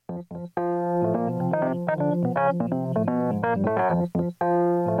All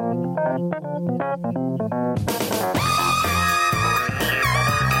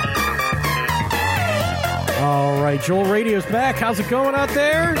right, Joel Radio's back. How's it going out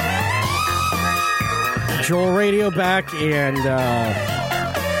there? Joel Radio back, and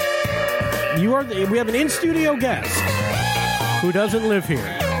we have an in-studio guest who doesn't live here.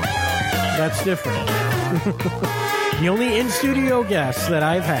 That's different. The only in-studio guest that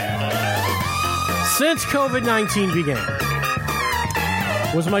I've had since COVID-19 began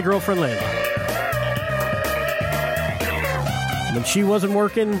was my girlfriend Layla. When she wasn't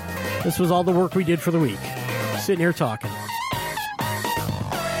working, this was all the work we did for the week. Sitting here talking.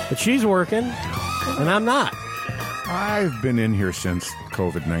 But she's working, and I'm not. I've been in here since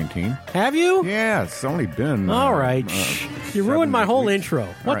COVID-19. Have you? Yeah, it's only been... All right. You ruined my whole intro.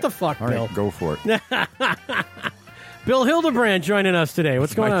 What the fuck, all Bill? Right, go for it. Bill Hildebrand joining us today.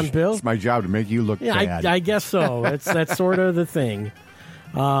 What's going on, Bill? It's my job to make you look bad. I guess so. That's sort of the thing.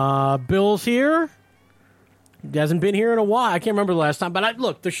 Bill's here. He hasn't been here in a while. I can't remember the last time. But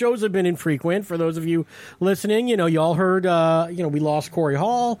look, the shows have been infrequent. For those of you listening, you all heard, we lost Corey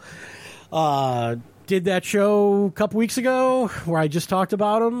Hall. Did that show a couple weeks ago where I just talked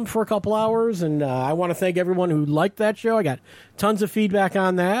about him for a couple hours. And I want to thank everyone who liked that show. I got tons of feedback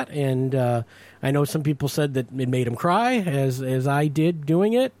on that. And I know some people said that it made them cry, as I did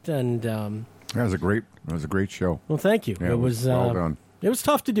doing it. And it was a great show. Well, thank you. Yeah, it was well done. It was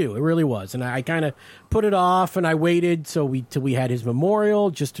tough to do. It really was. And I kind of put it off, and I waited till we had his memorial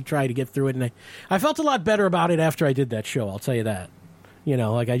just to try to get through it. And I felt a lot better about it after I did that show, I'll tell you that.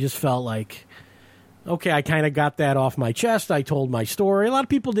 I just felt like, okay, I kind of got that off my chest. I told my story. A lot of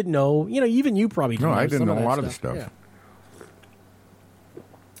people didn't know. Even you probably didn't know. No, I didn't know a lot of the stuff. Yeah.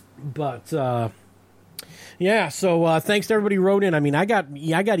 But, yeah, so thanks to everybody who wrote in. I mean, I got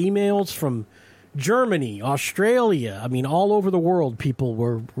emails from Germany, Australia, all over the world. People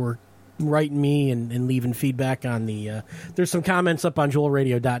were writing me and leaving feedback on the... there's some comments up on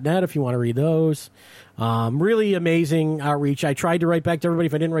joelradio.net if you want to read those. Really amazing outreach. I tried to write back to everybody.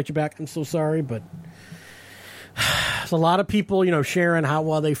 If I didn't write you back, I'm so sorry, but there's a lot of people, sharing how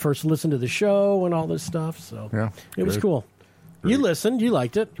well they first listened to the show and all this stuff, so yeah, it was cool. Great. You listened. You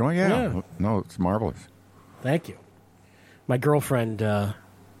liked it. Oh, yeah. No, it's marvelous. Thank you. My girlfriend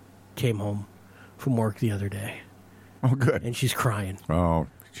came home from work the other day. Oh, good. And she's crying. Oh,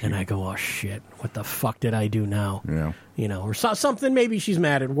 gee. And I go, oh, shit, what the fuck did I do now? Yeah. Or something, maybe she's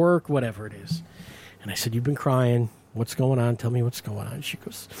mad at work, whatever it is. And I said, you've been crying. What's going on? Tell me what's going on. She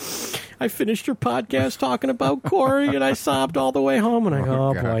goes, I finished your podcast talking about Corey, and I sobbed all the way home. And I go,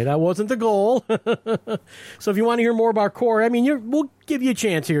 oh, boy, that wasn't the goal. So if you want to hear more about Corey, we'll give you a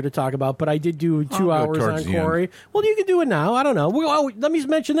chance here to talk about, but I did do 2 hours on Corey. Well, you can do it now. I don't know. Let me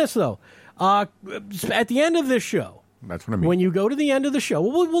mention this, though. At the end of this show, that's what I mean. When you go to the end of the show,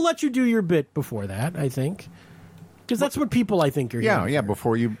 we'll let you do your bit before that, I think. Because that's what people, I think, are hearing. Yeah,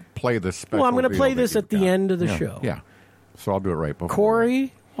 before you play this special. Well, I'm going to play this at the end of the show. Yeah, so I'll do it right before.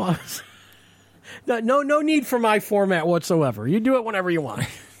 Corey, no need for my format whatsoever. You do it whenever you want.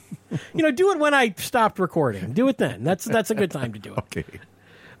 Do it when I stopped recording. Do it then. That's a good time to do it. Okay.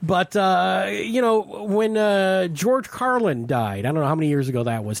 But, when George Carlin died, I don't know how many years ago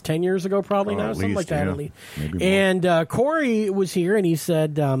that was, 10 years ago probably now, something like that. Yeah. And Corey was here, and he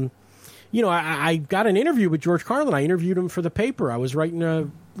said, I got an interview with George Carlin. I interviewed him for the paper. I was writing it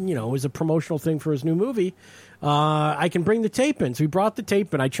was a promotional thing for his new movie. I can bring the tape in. So he brought the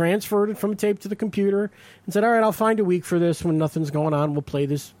tape in. I transferred it from a tape to the computer and said, all right, I'll find a week for this when nothing's going on. We'll play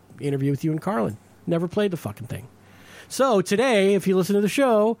this interview with you and Carlin. Never played the fucking thing. So today, if you listen to the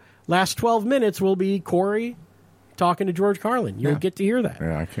show, last 12 minutes will be Corey talking to George Carlin. You'll get to hear that.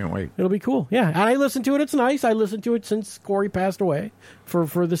 Yeah, I can't wait. It'll be cool. Yeah, and I listened to it. It's nice. I listened to it since Corey passed away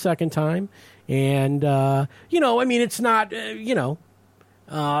for the second time. And, it's not,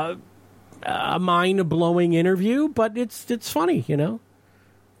 a mind-blowing interview, but it's funny,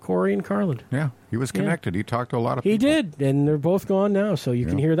 Corey and Carlin. Yeah, he was connected. Yeah. He talked to a lot of people. He did, and they're both gone now, so you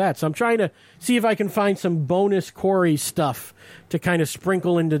can hear that. So I'm trying to see if I can find some bonus Corey stuff to kind of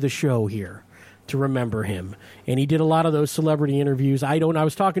sprinkle into the show here to remember him. And he did a lot of those celebrity interviews. I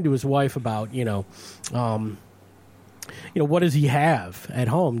was talking to his wife about, what does he have at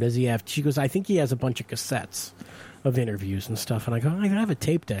home? Does he have? She goes, I think he has a bunch of cassettes of interviews and stuff. And I go, I have a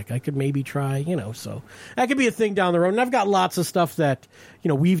tape deck. I could maybe try, so that could be a thing down the road. And I've got lots of stuff that,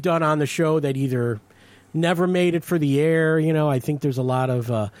 we've done on the show that either never made it for the air. I think there's a lot of,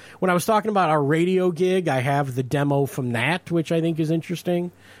 when I was talking about our radio gig, I have the demo from that, which I think is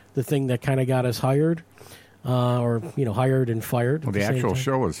interesting. The thing that kind of got us hired. or hired and fired. Well, the actual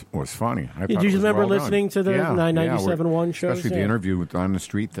show was funny. Did you remember listening to the 97.1 shows? Especially the interview with on the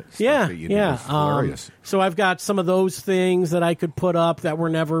street. That you did was hilarious. So I've got some of those things that I could put up that were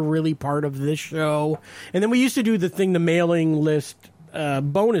never really part of this show. And then we used to do the mailing list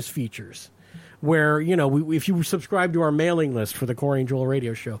bonus features, where, if you subscribe to our mailing list for the Corey and Joel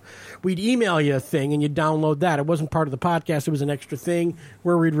radio show, we'd email you a thing and you'd download that. It wasn't part of the podcast. It was an extra thing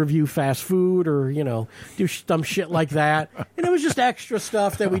where we'd review fast food or, do some shit like that. And it was just extra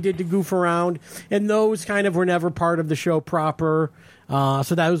stuff that we did to goof around. And those kind of were never part of the show proper.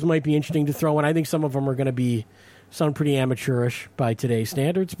 So those might be interesting to throw in. I think some of them are going to sound pretty amateurish by today's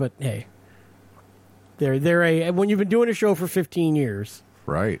standards, but hey, when you've been doing a show for 15 years...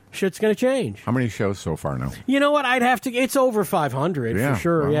 Right. Shit's going to change. How many shows so far now? You know what? It's over 500 for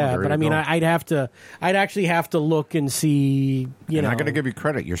sure. Well, but I mean, I'd actually have to look and see, And I got to give you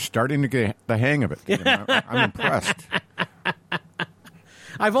credit. You're starting to get the hang of it. I'm impressed.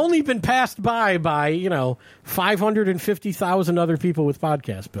 I've only been passed by 550,000 other people with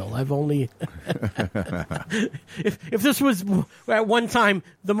podcasts, Bill. I've only... if this was at one time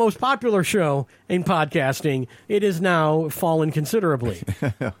the most popular show in podcasting, it has now fallen considerably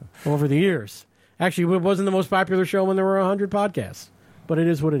over the years. Actually, it wasn't the most popular show when there were 100 podcasts, but it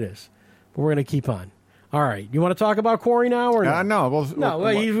is what it is. But we're going to keep on. All right. You want to talk about Corey now? Or no?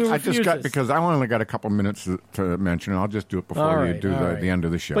 He I just got, because I only got a couple minutes to mention. I'll just do it before you do the end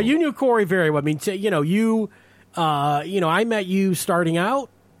of the show. But you knew Corey very well. I mean, I met you starting out.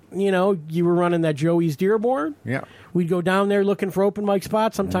 You were running that Joey's Dearborn. Yeah. We'd go down there looking for open mic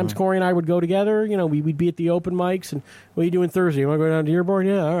spots. Sometimes Corey and I would go together. We'd be at the open mics. And what are you doing Thursday? You want to go down to Dearborn?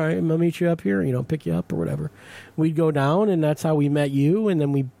 Yeah, all right. I'll meet you up here, pick you up or whatever. We'd go down, and that's how we met you. And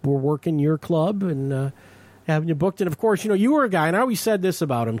then we were working your club and having you booked. And, of course, you were a guy, and I always said this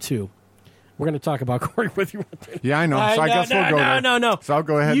about him, too. We're going to talk about Corey with you. Yeah, I know. So I guess we'll go there. No. So I'll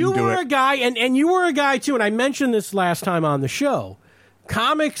go ahead and do it. You were a guy, and you were a guy, too, and I mentioned this last time on the show.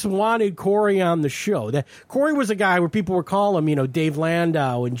 Comics wanted Corey on the show. Corey was a guy where people would call him, Dave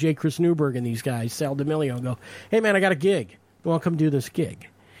Landau and J. Chris Newberg and these guys, Sal D'Amelio, and go, hey, man, I got a gig. You want to come do this gig?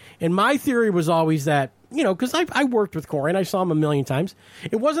 And my theory was always that, because I worked with Corey and I saw him a million times.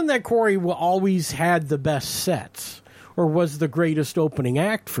 It wasn't that Corey always had the best sets or was the greatest opening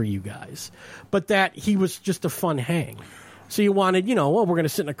act for you guys, but that he was just a fun hang. So you wanted, we're going to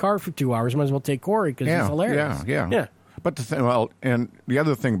sit in a car for 2 hours. Might as well take Corey because he's hilarious. Yeah. But and the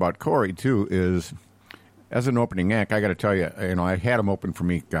other thing about Corey, too, is as an opening act, I got to tell you, I had him open for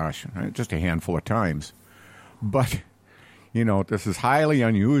me, just a handful of times. But, this is highly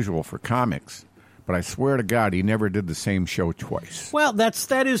unusual for comics. But I swear to God, he never did the same show twice. Well,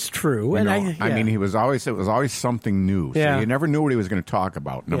 that is true. I mean, it was always something new. Yeah. So you never knew what he was going to talk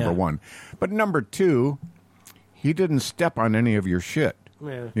about, number one. But number two, he didn't step on any of your shit.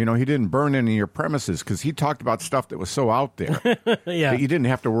 Yeah. He didn't burn any of your premises because he talked about stuff that was so out there that you didn't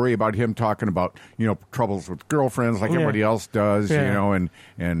have to worry about him talking about, troubles with girlfriends like everybody else does, and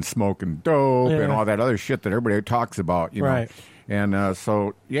smoking dope and all that other shit that everybody talks about, Right. And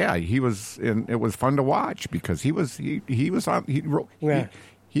he was, and it was fun to watch because he was on, he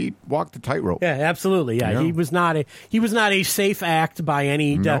walked the tightrope. Yeah, absolutely. Yeah, he was not a safe act by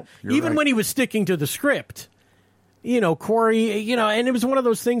any. No, even when he was sticking to the script. Corey, and it was one of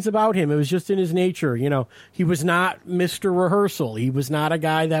those things about him. It was just in his nature. He was not Mr. Rehearsal. He was not a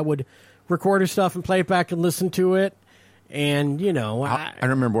guy that would record his stuff and play it back and listen to it. And, I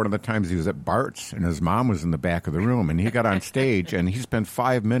remember one of the times he was at Bart's and his mom was in the back of the room and he got on stage and he spent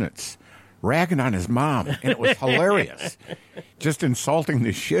 5 minutes ragging on his mom. And it was hilarious. Just insulting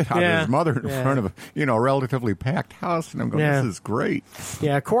the shit out of his mother in front of a relatively packed house. And I'm going, this is great.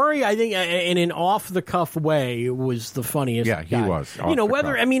 Yeah, Corey, I think, in an off-the-cuff way, was the funniest guy. He was.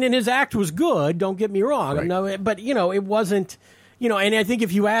 And his act was good, don't get me wrong. Right. No, but, it wasn't, and I think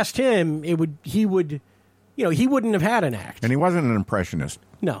if you asked him, he wouldn't have had an act. And he wasn't an impressionist.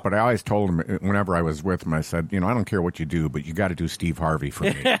 No. But I always told him, whenever I was with him, I said, I don't care what you do, but you got to do Steve Harvey for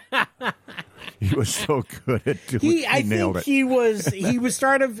me. He was so good at doing it. He nailed it. He was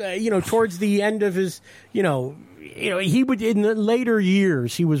sort of, towards the end of his, he would, in the later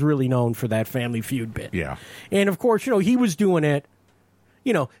years, he was really known for that Family Feud bit. Yeah. And, of course, he was doing it.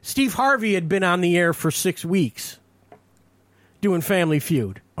 Steve Harvey had been on the air for 6 weeks doing Family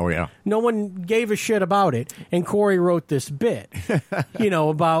Feud. Oh, yeah. No one gave a shit about it. And Corey wrote this bit,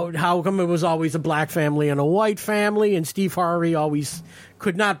 about how come it was always a black family and a white family, and Steve Harvey always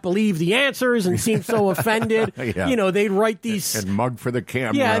could not believe the answers and seemed so offended. Yeah. They'd write these... And mug for the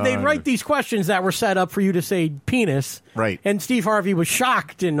camera. Yeah, they'd write these questions that were set up for you to say penis. Right. And Steve Harvey was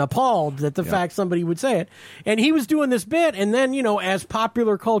shocked and appalled at the fact somebody would say it. And he was doing this bit, and then, as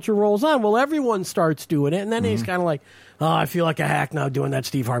popular culture rolls on, well, everyone starts doing it, and then he's kind of like... Oh, I feel like a hack now doing that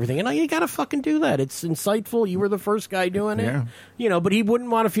Steve Harvey thing. And you got to fucking do that. It's insightful. You were the first guy doing it. Yeah. But he wouldn't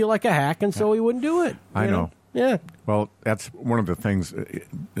want to feel like a hack, and so he wouldn't do it. I know. Yeah. Well, that's one of the things.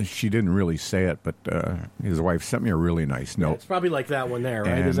 She didn't really say it, but his wife sent me a really nice note. Yeah, it's probably like that one there,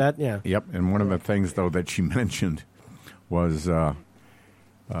 right? And, is that? Yeah. Yep. And one of the things, though, that she mentioned was that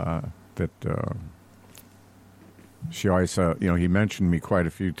she always, he mentioned me quite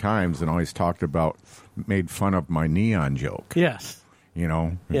a few times and always made fun of my neon joke. Yes. Did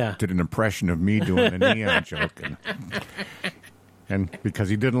an impression of me doing a neon joke. And because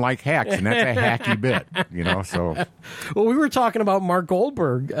he didn't like hacks, and that's a hacky bit, so. Well, we were talking about Mark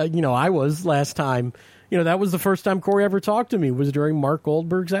Goldberg, I was last time. That was the first time Corey ever talked to me, was during Mark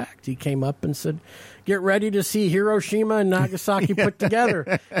Goldberg's act. He came up and said, get ready to see Hiroshima and Nagasaki put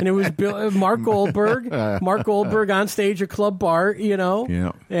together. And it was Mark Goldberg on stage at Club Bart,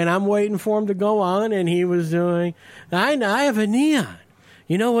 Yeah. And I'm waiting for him to go on, and he was doing, I have a neon.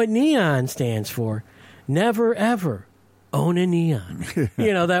 You know what neon stands for? Never, ever own a neon.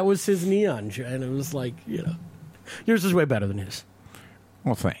 That was his neon. And it was like, yours is way better than his.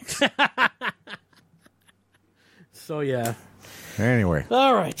 Well, thanks. So, yeah. Anyway.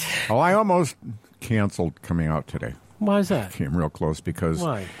 All right. Well, I almost canceled coming out today. Why is that? Came real close because,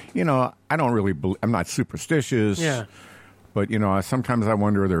 Why? I don't really believe, I'm not superstitious. Yeah. But, sometimes I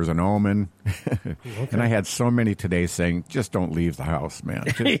wonder there's an omen. Okay. And I had so many today saying, just don't leave the house, man.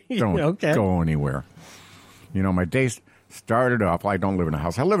 Just don't go anywhere. My day started off, I don't live in a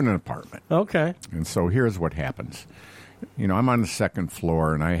house. I live in an apartment. Okay. And so here's what happens. I'm on the second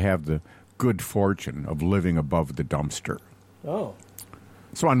floor, and I have the good fortune of living above the dumpster. Oh.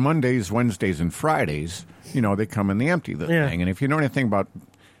 So on Mondays, Wednesdays, and Fridays, they come and they empty the thing. And if you know anything about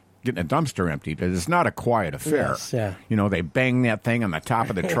getting a dumpster emptied, it's not a quiet affair. Yes, yeah. They bang that thing on the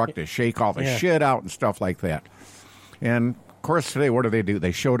top of the truck to shake all the shit out and stuff like that. And, of course, today, what do?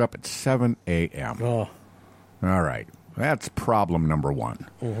 They showed up at 7 a.m. Oh. All right. That's problem number one.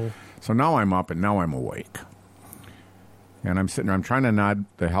 Mm-hmm. So now I'm up and now I'm awake. And I'm sitting there, I'm trying to nod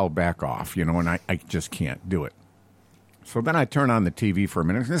the hell back off, and I just can't do it. So then I turn on the TV for a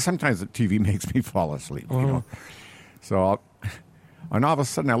minute. And sometimes the TV makes me fall asleep, So and all of a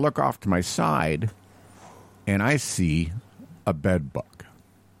sudden I look off to my side and I see a bed bug.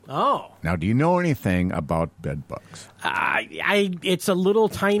 Oh. Now, do you know anything about bed bugs? It's a little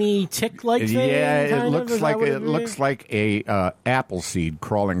tiny tick-like thing. Yeah, it looks like a apple seed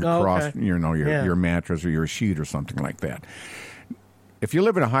crawling across your mattress or your sheet or something like that. If you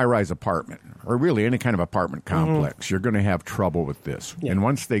live in a high-rise apartment or really any kind of apartment complex, you're going to have trouble with this. Yeah. And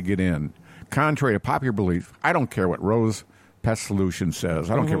once they get in, contrary to popular belief, I don't care what Rose Pest Solution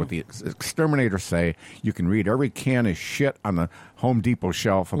says. I don't care what the exterminators say. You can read every can of shit on the Home Depot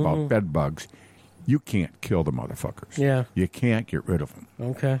shelf about bed bugs. You can't kill the motherfuckers. Yeah. You can't get rid of them.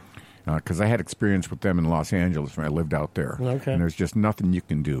 Okay. Because I had experience with them in Los Angeles when I lived out there. Okay. And there's just nothing you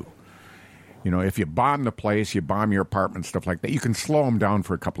can do. If you bomb the place, you bomb your apartment, stuff like that, you can slow them down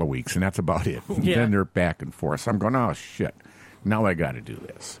for a couple of weeks, and that's about it. Yeah. Then they're back and forth. So I'm going, oh, shit. Now I got to do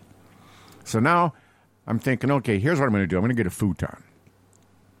this. So now I'm thinking, okay, here's what I'm going to do. I'm going to get a futon.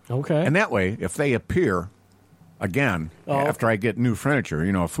 Okay. And that way, if they appear again after I get new furniture,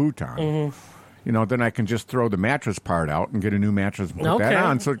 a futon, then I can just throw the mattress part out and get a new mattress and put that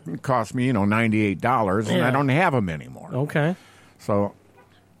on. So it costs me, $98, and I don't have them anymore. Okay. So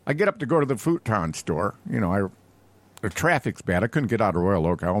I get up to go to the futon store. The traffic's bad. I couldn't get out of Royal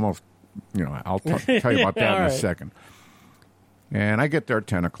Oak. I almost, I'll tell you about that in a second. And I get there at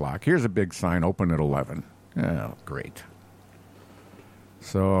 10 o'clock. Here's a big sign, open at 11. Oh, great.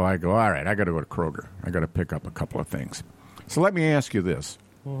 So I go, all right, I got to go to Kroger. I got to pick up a couple of things. So let me ask you this.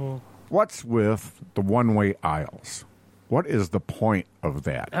 What's with the one-way aisles? What is the point of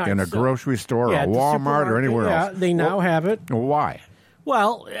that? In a grocery store or a Walmart or anywhere else? Yeah, they now have it. Why?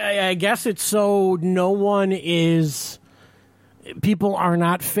 Well, I guess it's so people are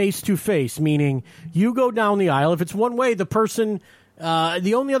not face-to-face, meaning you go down the aisle. If it's one way, the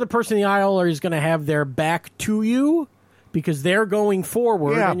only other person in the aisle is going to have their back to you because they're going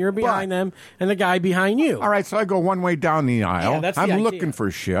forward and you're behind them and the guy behind you. All right, so I go one way down the aisle. Yeah, that's the I'm idea. looking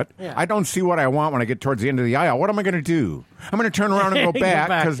for shit. Yeah. I don't see what I want when I get towards the end of the aisle. What am I going to do? I'm going to turn around and go back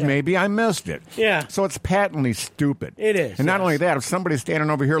because maybe I missed it. Yeah. So it's patently stupid. It is. And not only that, if somebody's standing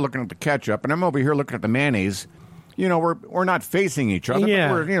over here looking at the ketchup and I'm over here looking at the mayonnaise, we're not facing each other.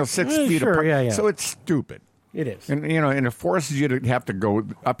 Yeah. But we're 6 feet sure, apart. yeah. So it's stupid. It is. And and it forces you to have to go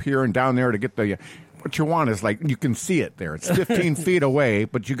up here and down there to get the. What you want is you can see it there. It's 15 feet away,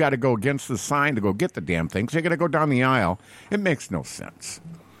 but you got to go against the sign to go get the damn thing. So you got to go down the aisle. It makes no sense.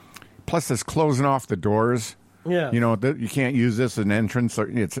 Plus, it's closing off the doors. Yeah. You can't use this as an entrance.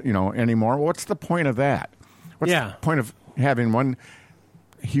 Anymore. What's the point of that? What's the point of having one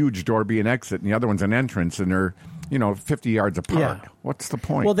huge door be an exit and the other one's an entrance, and they're 50 yards apart? Yeah. What's the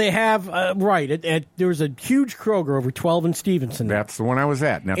point? Well, they have there was a huge Kroger over 12 and Stevenson. That's the one I was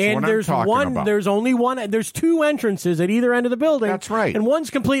at. And that's and the one there's I'm talking one. about. There's only one. There's two entrances at either end of the building. That's right. And one's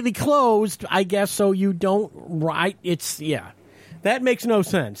completely closed, I guess, so you don't. Right? That makes no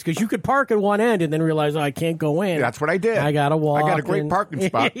sense because you could park at one end and then realize I can't go in. That's what I did. I gotta walk. I got a great parking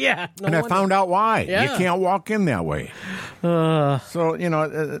spot. Yeah, and I found out why. Yeah. You can't walk in that way. So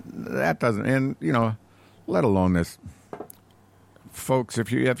that doesn't. And let alone this, folks.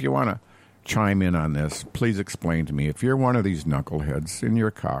 If you want to chime in on this, please explain to me. If you're one of these knuckleheads in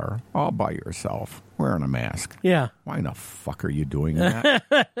your car all by yourself wearing a mask, why in the fuck are you doing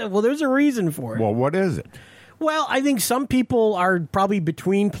that? Well, there's a reason for it. Well, what is it? Well, I think some people are probably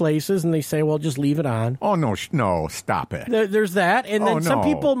between places and they say, well, just leave it on. Oh, no, stop it. There's that. And then some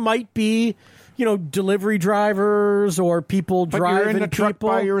people might be, delivery drivers or people driving you're in the truck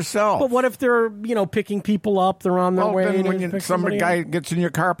by yourself. But what if they're, picking people up, they're on their way? Then when some guy gets in your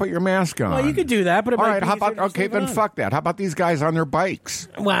car, put your mask on. Well, you could do that, but it all might right, be how about, easier to okay, just leave then it on. fuck that. How about these guys on their bikes?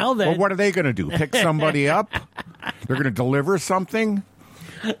 Well, then. Well, what are they going to do? Pick somebody up? They're going to deliver something?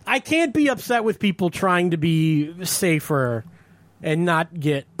 I can't be upset with people trying to be safer and not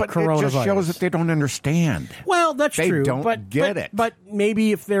get coronavirus. It just shows that they don't understand. Well, that's true. They don't get it. But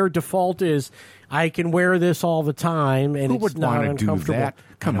maybe if their default is, I can wear this all the time, and who it's would not want to do uncomfortable. that?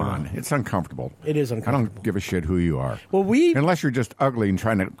 Come on, it's uncomfortable. It is I uncomfortable. don't give a shit who you are. Well, unless you're just ugly and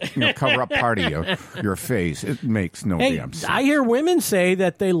trying to cover up part of your face, it makes no damn sense. I hear women say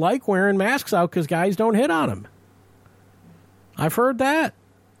that they like wearing masks out because guys don't hit on them. I've heard that.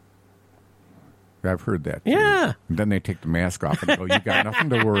 I've heard that, too. Yeah. And then they take the mask off and go, you got nothing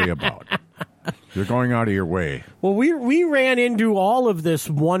to worry about. You're going out of your way. Well, we ran into all of this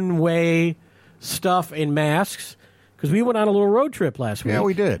one-way stuff in masks because we went on a little road trip last week. Yeah,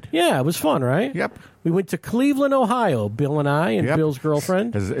 we did. Yeah, it was fun, right? Yep. We went to Cleveland, Ohio, Bill and I and Bill's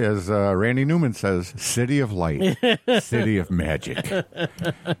girlfriend. As Randy Newman says, city of light, city of magic.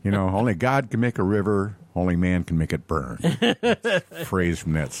 Only God can make a river. Only man can make it burn. Phrase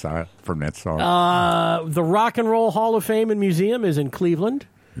from that song. The Rock and Roll Hall of Fame and Museum is in Cleveland.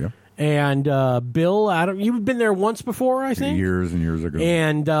 Yep. And Bill, you've been there once before, I think? Years and years ago.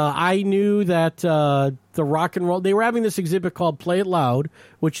 And I knew that the Rock and Roll, they were having this exhibit called Play It Loud,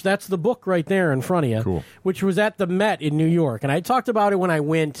 which that's the book right there in front of you. Cool. Which was at the Met in New York. And I talked about it when I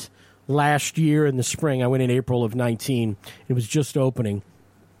went last year in the spring. I went in April of 19. It was just opening.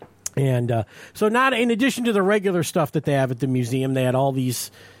 And so not in addition to the regular stuff that they have at the museum, they had all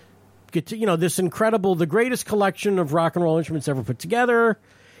these, this incredible, the greatest collection of rock and roll instruments ever put together.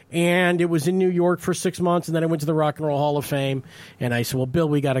 And it was in New York for 6 months. And then I went to the Rock and Roll Hall of Fame. And I said, well, Bill,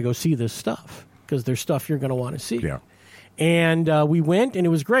 we got to go see this stuff because there's stuff you're going to want to see. Yeah. And we went, and it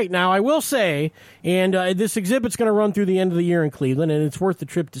was great. Now, I will say, and this exhibit's going to run through the end of the year in Cleveland, and it's worth the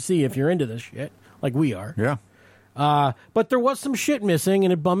trip to see if you're into this shit, like we are. Yeah. But there was some shit missing,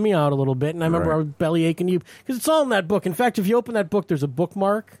 and it bummed me out a little bit. And I remember I was belly aching you because it's all in that book. In fact, if you open that book, there's a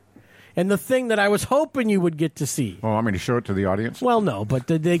bookmark, and the thing that I was hoping you would get to see. Oh, want me to show it to the audience? Well, no, but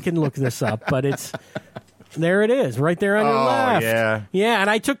they can look this up. But it's there. It is right there on your left. Yeah, and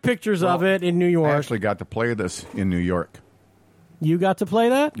I took pictures of it in New York. I actually got to play this in New York. You got to play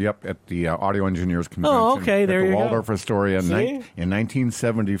that? Yep, at the Audio Engineers Convention. Oh, okay, there you go. At the Waldorf Astoria in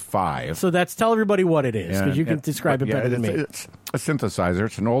 1975. So tell everybody what it is, because you can describe it better than me. It's a synthesizer.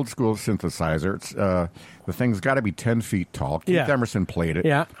 It's an old-school synthesizer. It's the thing's got to be 10 feet tall. Keith Emerson played it.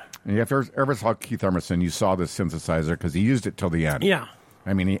 Yeah. And if you ever saw Keith Emerson, you saw this synthesizer because he used it till the end. Yeah.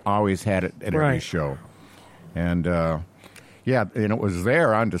 I mean, he always had it at every show. And, and it was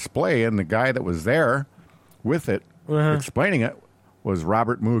there on display, and the guy that was there with it, explaining it, was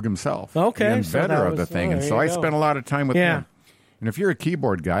Robert Moog himself, the inventor of the thing. And so I spent a lot of time with him. And if you're a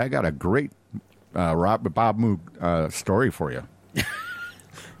keyboard guy, I got a great Bob Moog story for you.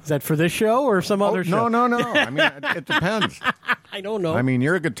 Is that for this show or some other show? No. I mean, it depends. I don't know. I mean,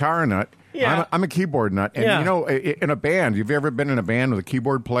 you're a guitar nut. Yeah. I'm a keyboard nut. And, you know, in a band, have you ever been in a band with a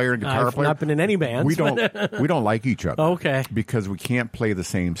keyboard player and guitar player? I've not been in any bands. We don't like each other. Okay. Because we can't play the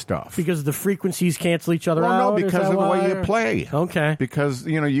same stuff. Because the frequencies cancel each other out? No, because of the way you play. Okay. Because,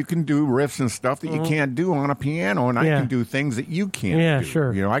 you know, you can do riffs and stuff that you can't do on a piano, and I can do things that you can't do. Yeah,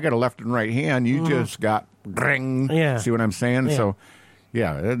 sure. You know, I got a left and right hand. You just got ring. Yeah. See what I'm saying? Yeah. So,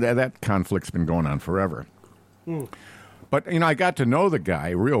 yeah, that conflict's been going on forever. But, you know, I got to know the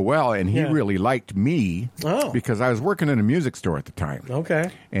guy real well, and he really liked me because I was working in a music store at the time.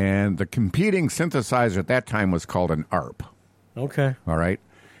 Okay. And the competing synthesizer at that time was called an ARP. Okay. All right.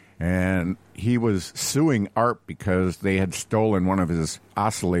 And he was suing ARP because they had stolen one of his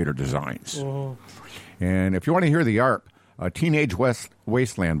oscillator designs. And if you want to hear the ARP, Teenage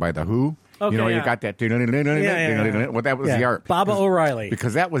Wasteland by The Who, okay, you know, you got that. Well, that was the ARP. Baba O'Reilly.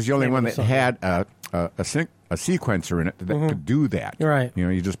 Because that was the only one that had a sequencer in it that could do that. Right. You know,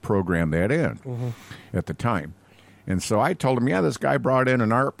 you just program that in at the time. And so I told him, this guy brought in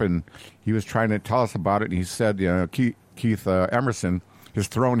an ARP, and he was trying to tell us about it. And he said, Keith Emerson has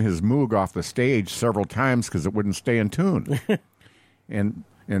thrown his Moog off the stage several times because it wouldn't stay in tune. and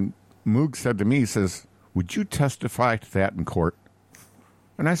Moog said to me, he says, "Would you testify to that in court?"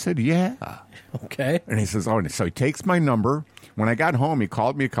 And I said, "Yeah." Okay. And he says, so he takes my number. When I got home, he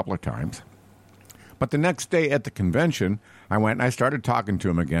called me a couple of times. But the next day at the convention, I went and I started talking to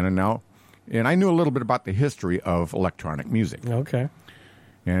him again. And I knew a little bit about the history of electronic music. Okay.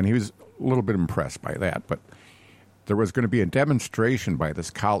 And he was a little bit impressed by that. But there was going to be a demonstration by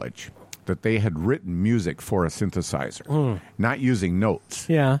this college that they had written music for a synthesizer, not using notes,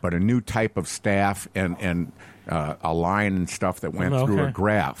 but a new type of staff and a line and stuff that went through a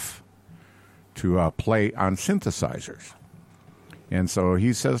graph to play on synthesizers. And so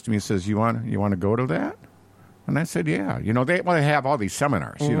he says to me, you want to go to that? And I said, yeah. You know, they have all these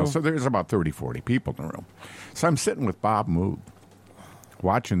seminars, you know, so there's about 30, 40 people in the room. So I'm sitting with Bob Moog,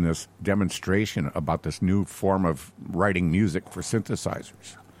 watching this demonstration about this new form of writing music for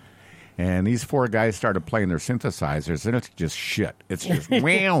synthesizers. And these four guys started playing their synthesizers, and it's just shit. It's just, you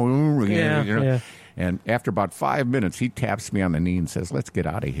know. And after about 5 minutes, he taps me on the knee and says, "Let's get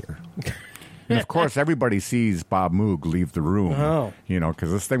out of here." And, of course, everybody sees Bob Moog leave the room, you know,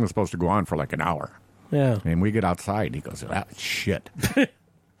 because this thing was supposed to go on for like an hour. Yeah. And we get outside, and he goes, "That's shit."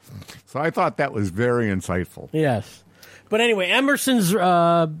 So I thought that was very insightful. Yes. But anyway, Emerson's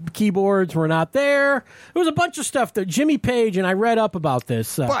keyboards were not there. There was a bunch of stuff that Jimmy Page, and I read up about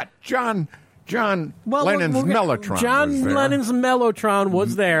this. But John Lennon's Mellotron John was there. Lennon's Mellotron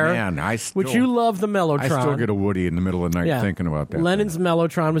was there. Man, which you love the Mellotron. I still get a Woody in the middle of the night thinking about that. Lennon's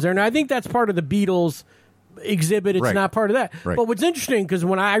Mellotron was there. Now, I think that's part of the Beatles exhibit. It's not part of that. Right. But what's interesting, because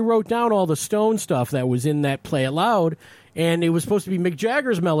when I wrote down all the Stone stuff that was in that Play It Loud, and it was supposed to be Mick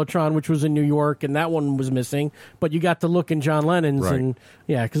Jagger's Mellotron, which was in New York, and that one was missing. But you got to look in John Lennon's, and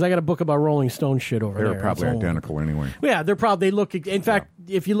because I got a book about Rolling Stone shit over there. They're probably identical anyway. Yeah, they're probably. They look. In fact,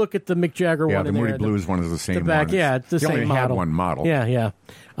 if you look at the Mick Jagger one, the Moody Blues one is the same. The back, one. it's the same only model. Had one model. Yeah.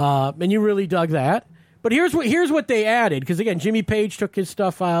 And you really dug that. But here's what they added, because again, Jimmy Page took his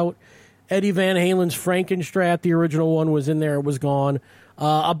stuff out. Eddie Van Halen's Frankenstrat, the original one, was in there. It was gone.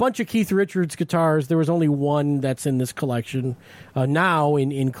 A bunch of Keith Richards guitars. There was only one that's in this collection now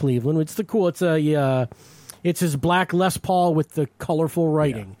in Cleveland. It's it's his black Les Paul with the colorful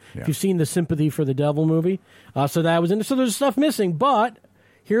writing. Yeah. If you've seen the Sympathy for the Devil movie, so that was in. So there's stuff missing, but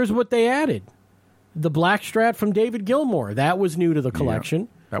here's what they added: the Black Strat from David Gilmour. That was new to the collection.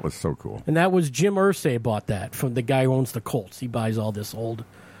 Yeah, that was so cool. And that was Jim Irsay bought that from the guy who owns the Colts. He buys all this old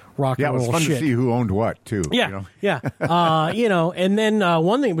rock and roll shit. Yeah, it was fun to see who owned what, too. Yeah, and then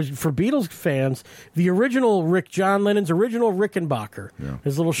one thing was, for Beatles fans, the original John Lennon's original Rickenbacker,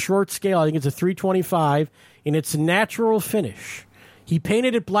 his little short scale, I think it's a 325, and it's natural finish. He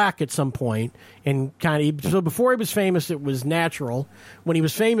painted it black at some point, and so before he was famous, it was natural. When he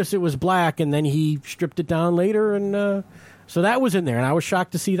was famous, it was black, and then he stripped it down later, and so that was in there, and I was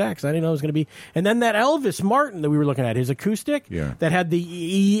shocked to see that because I didn't know it was going to be. And then that Elvis Martin that we were looking at, his acoustic, that had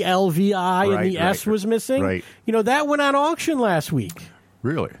the ELVI and the S was missing. Right. You know, that went on auction last week.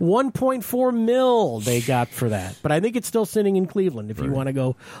 Really? $1.4 million they got for that. But I think it's still sitting in Cleveland if you want to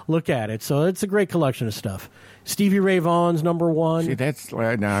go look at it. So it's a great collection of stuff. Stevie Ray Vaughan's #1. See, that's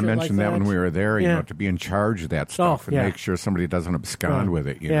I mentioned that when we were there, you know, to be in charge of that stuff and make sure somebody doesn't abscond with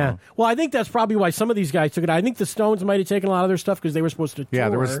it. You know? Well, I think that's probably why some of these guys took it. I think the Stones might have taken a lot of their stuff because they were supposed to tour. Yeah,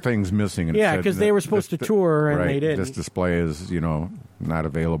 there was things missing. And because they were supposed to tour and they didn't. This display is, not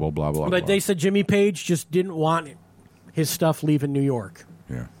available, blah, blah, blah. But they said Jimmy Page just didn't want his stuff leaving New York.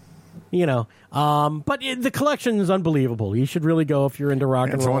 Yeah. You know, but the collection is unbelievable. You should really go if you're into rock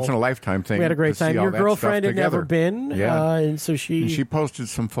and It's roll. a once-in-a-lifetime thing. We had a great time. Your girlfriend had never been, and so she posted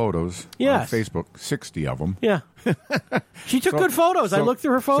some photos on Facebook, 60 of them. Yeah. She took good photos. I looked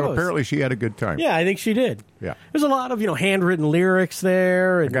through her photos. So apparently she had a good time. Yeah, I think she did. Yeah. There's a lot of, handwritten lyrics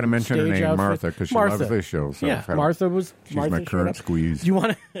there. I got to mention her name, Martha, because she loves this show. So yeah, Martha was... She's Martha my current squeeze. Do you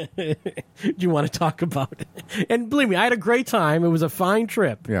want to talk about it? And believe me, I had a great time. It was a fine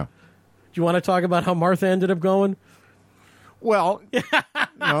trip. Yeah. Do you want to talk about how Martha ended up going? Well,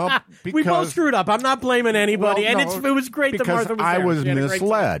 no, because... We both screwed up. I'm not blaming anybody. Well, and it was great that Martha was there. I was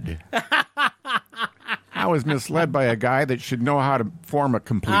misled. I was misled by a guy that should know how to form a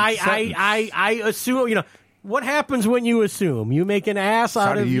complete sentence. I assume, what happens when you assume? You make an ass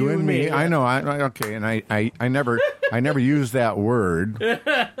out of you and me. I know. Okay, and I never used that word,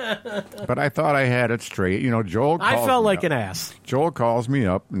 but I thought I had it straight. Joel calls I felt me like up. an ass. Joel calls me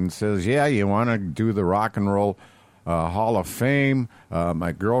up and says, yeah, you want to do the Rock and Roll Hall of Fame?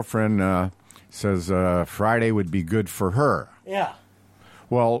 My girlfriend says Friday would be good for her. Yeah.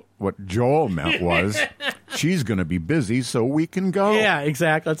 Well, what Joel meant was she's going to be busy, so we can go. Yeah,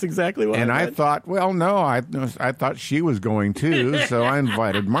 exactly. That's exactly what. And I thought, well, no, I thought she was going too, so I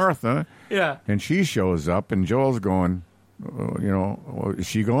invited Martha. Yeah. And she shows up, and Joel's going, is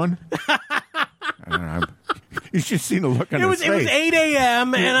she going? And you should see the look on her face. It was 8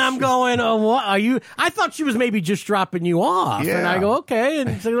 a.m. and I'm going, what are you? I thought she was maybe just dropping you off. Yeah. And I go, okay.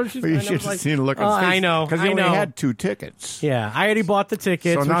 And so she's, you should have seen the look on her face. I know. Because he only had 2 tickets. Yeah, I already bought the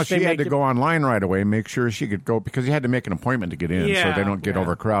tickets. So now she had to go online right away, make sure she could go, because you had to make an appointment to get in so they don't get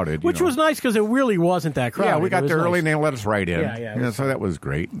overcrowded. Which was nice because it really wasn't that crowded. Yeah, we got there early and they let us right in. Yeah. So that was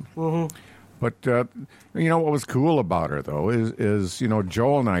great. Mm-hmm. But what was cool about her though is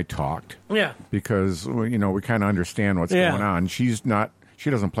Joel and I talked. Yeah. Because we kind of understand what's going on. She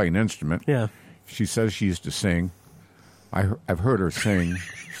doesn't play an instrument. Yeah. She says she used to sing. I've heard her sing.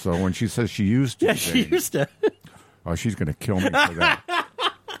 So when she says she used to, she used to. Oh, she's going to kill me for that.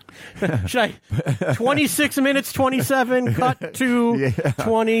 Should I? 26 minutes 27. Cut to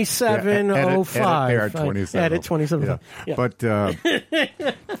 27:05. Edit 27. Edit 27. Yeah.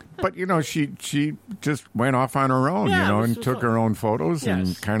 But she just went off on her own, and took her own photos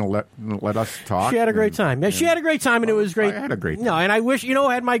and kind of let us talk. She had a great time. Yeah, she had a great time, and it was great. I had a great time. No, and I wish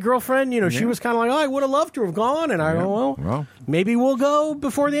had my girlfriend. She was kind of like, I would have loved to have gone, and I go, well, maybe we'll go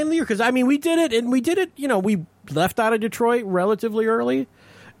before the end of the year because we did it, and we did it. We left out of Detroit relatively early.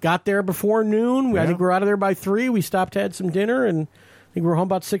 Got there before noon. I think we were out of there by 3. We stopped, had some dinner, and I think we were home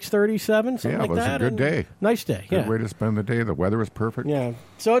about 6:30, 7, something like that. Yeah, it was a good day. Nice day. Good way to spend the day. The weather was perfect. Yeah.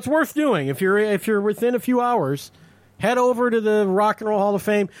 So it's worth doing. If you're within a few hours, head over to the Rock and Roll Hall of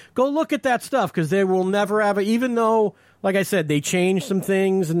Fame. Go look at that stuff because they will never have it. Even though, like I said, they changed some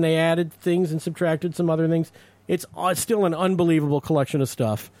things and they added things and subtracted some other things. It's still an unbelievable collection of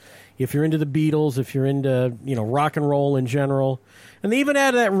stuff. If you're into the Beatles, if you're into rock and roll in general. And they even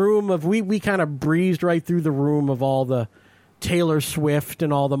added that room of, we kind of breezed right through the room of all the Taylor Swift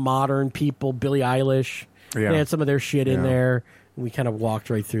and all the modern people, Billie Eilish. Yeah. They had some of their shit in there. And we kind of walked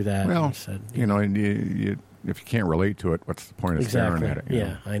right through that. Well, and said, if you can't relate to it, what's the point of staring at it?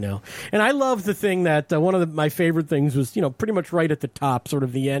 Yeah, I know. And I love the thing that one of my favorite things was, pretty much right at the top, sort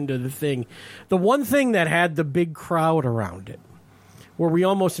of the end of the thing. The one thing that had the big crowd around it, where we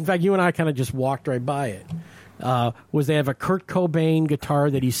almost, in fact, you and I kind of just walked right by it. Was they have a Kurt Cobain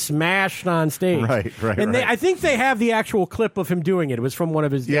guitar that he smashed on stage. Right. And I think they have the actual clip of him doing it. It was from one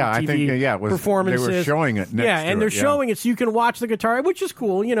of his MTV performances. They were showing it next to and they're showing it so you can watch the guitar, which is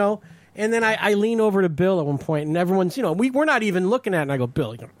cool, And then I lean over to Bill at one point, and everyone's, we're not even looking at it, and I go,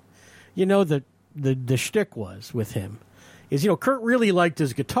 Bill, the shtick was with him is, Kurt really liked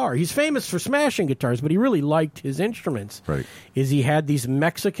his guitar. He's famous for smashing guitars, but he really liked his instruments. Right. Is he had these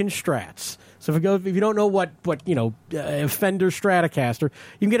Mexican Strats. So if you don't know what a Fender Stratocaster,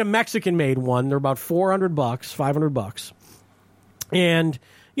 you can get a Mexican-made one. They're about $400, $500, and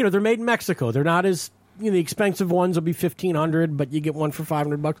they're made in Mexico. They're not as the expensive ones will be $1,500, but you get one for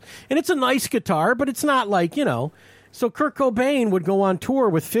 $500, and it's a nice guitar, but it's not like So Kurt Cobain would go on tour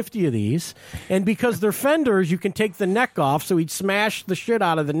with 50 of these, and because they're Fenders, you can take the neck off, so he'd smash the shit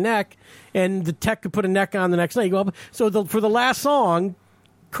out of the neck, and the tech could put a neck on the next night. You go up. So for the last song,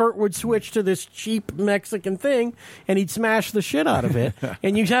 Kurt would switch to this cheap Mexican thing, and he'd smash the shit out of it.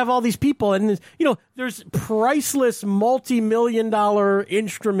 And you have all these people, and there's priceless multi-million-dollar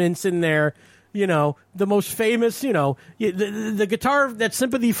instruments in there, the most famous, the guitar that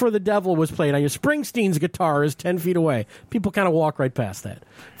Sympathy for the Devil was played on. Springsteen's guitar is 10 feet away. People kind of walk right past that.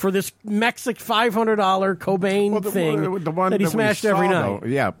 For this Mexican $500 Cobain thing the one that he smashed every night. Though,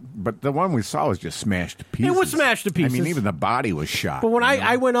 yeah, but the one we saw was just smashed to pieces. It was smashed to pieces. I mean, even the body was shot. But when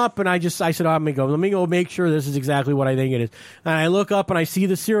I went up and I said, let me go make sure this is exactly what I think it is. And I look up and I see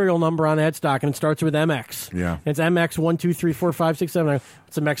the serial number on that stock, and it starts with MX. Yeah. It's MX 1, 2, 3, 4, 5, 6, 7.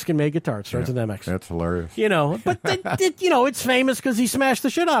 It's a Mexican-made guitar. It starts with MX. That's hilarious. But it's famous because he smashed the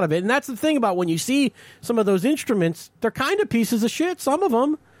shit out of it. And that's the thing about when you see some of those instruments, they're kind of pieces of shit. Some of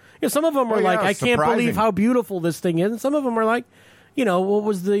them. Some of them are I can't believe how beautiful this thing is. And some of them are like, what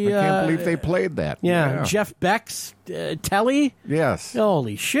was the... I can't believe they played that. Yeah. Jeff Beck's Telly. Yes.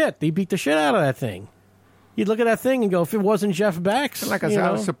 Holy shit. They beat the shit out of that thing. You'd look at that thing and go, if it wasn't Jeff Beck's... Like I said,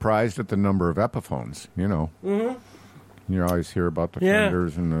 I was surprised at the number of Epiphones, Mm-hmm. You always hear about the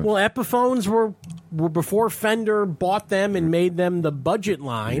Fenders and the... Well, Epiphones were before Fender bought them and made them the budget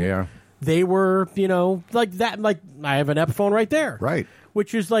line. Yeah. They were, like that. Like, I have an Epiphone right there. Right.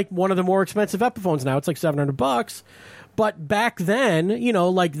 Which is like one of the more expensive Epiphones now. It's like $700. But back then,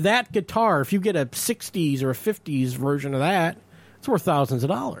 like that guitar, if you get a 60s or a 50s version of that, it's worth thousands of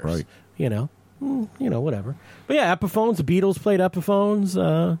dollars. Right. Whatever. But yeah, Epiphones. The Beatles played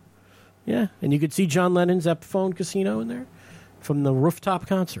Epiphones. Yeah, and you could see John Lennon's Epiphone Casino in there from the rooftop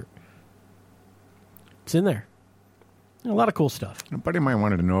concert. It's in there. A lot of cool stuff. A buddy of mine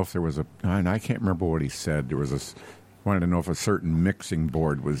wanted to know if there was and I can't remember what he said. There was wanted to know if a certain mixing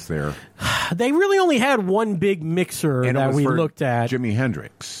board was there. They really only had one big mixer that we looked at. Jimi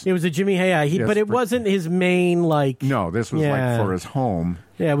Hendrix. It was a Jimi, but it wasn't his main, No, this was for his home.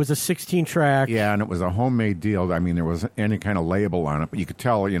 Yeah, it was a 16-track. Yeah, and it was a homemade deal. I mean, there wasn't any kind of label on it, but you could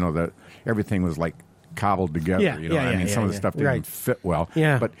tell, that everything was cobbled together. Some of the stuff didn't fit well.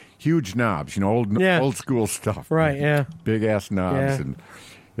 Yeah. But huge knobs, old school stuff. Right, yeah. Big ass knobs. And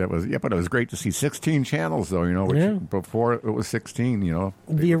that was, but it was great to see 16 channels, though, which before it was 16,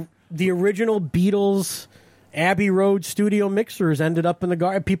 The original Beatles Abbey Road studio mixers ended up in the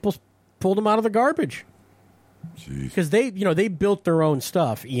garbage. People pulled them out of the garbage. Because they built their own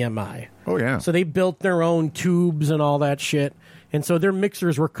stuff, EMI. Oh, yeah. So they built their own tubes and all that shit. And so their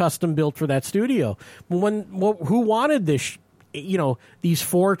mixers were custom built for that studio. Who wanted this, these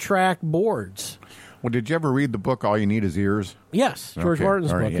 4-track boards? Well, did you ever read the book, All You Need Is Ears? Yes, George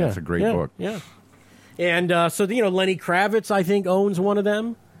Martin's book. Yeah, it's a great book. Yeah. And so, Lenny Kravitz, I think, owns one of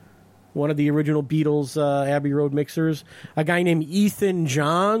them. One of the original Beatles Abbey Road mixers. A guy named Ethan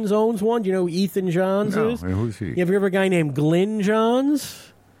Johns owns one. Do you know who Ethan Johns is? I mean, who's he? You ever heard of a guy named Glyn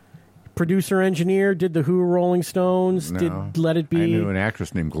Johns? Producer, engineer, did The Who, Rolling Stones, did Let It Be. I knew an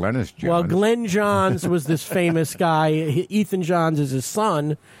actress named Glennis Johns. Well, Glyn Johns was this famous guy. Ethan Johns is his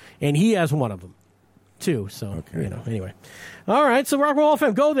son, and he has one of them, too. So, anyway. All right, so Rock and Roll Hall of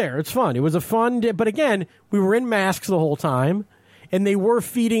Fame, go there. It's fun. It was a fun day. But again, we were in masks the whole time. And they were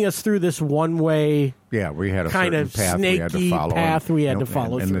feeding us through this one-way, we had a kind of path snaky path we had to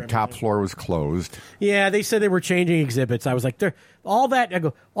follow. And the top floor was closed. Yeah, they said they were changing exhibits. I was like, all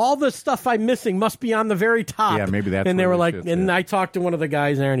the stuff I'm missing must be on the very top. Yeah, maybe that's. And they were like, I talked to one of the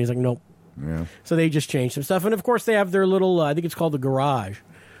guys there, and he's like, nope. Yeah. So they just changed some stuff, and of course they have their little, I think it's called the garage,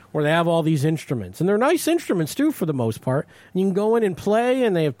 where they have all these instruments, and they're nice instruments too for the most part. And you can go in and play,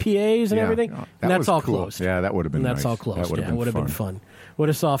 and they have PAs and everything. And that's all cool. closed. Yeah, that would have been. And that's all closed. That would have been fun. What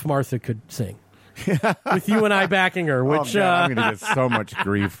if Soft Martha could sing with you and I backing her? Which I'm going to get so much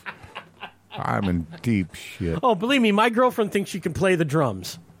grief. I'm in deep shit. Oh, believe me, my girlfriend thinks she can play the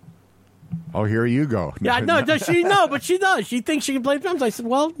drums. Oh, here you go. Yeah, no, does she? No, but she does. She thinks she can play the drums. I said,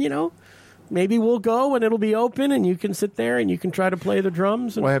 well, maybe we'll go and it'll be open and you can sit there and you can try to play the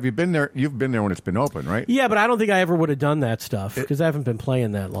drums. Well, have you been there? You've been there when it's been open, right? Yeah, but I don't think I ever would have done that stuff because I haven't been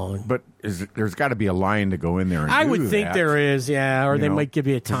playing that long. But there's got to be a line to go in there and I would think there is, or they might give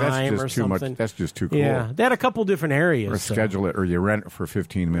you a time or something. That's just too cool. Yeah, they had a couple different areas. Or schedule it, or you rent it for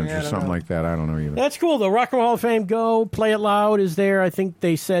 15 minutes or something like that. I don't know either. That's cool, though. Rock and Roll Hall of Fame, go. Play It Loud is there. I think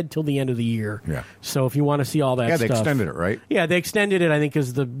they said till the end of the year. Yeah. So if you want to see all that stuff. Yeah, they extended it, right? Yeah, they extended it, I think,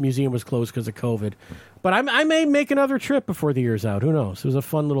 because the museum was closed because of COVID. But I may make another trip before the year's out. Who knows? It was a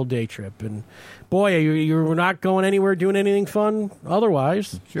fun little day trip. And, boy, you're not going anywhere doing anything fun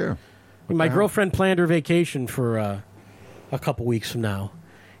otherwise. Sure. My girlfriend planned her vacation for a couple weeks from now.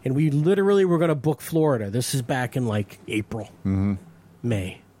 And we literally were going to book Florida. This is back in, April,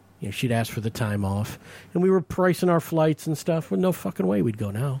 May. She'd asked for the time off. And we were pricing our flights and stuff. Well, no fucking way we'd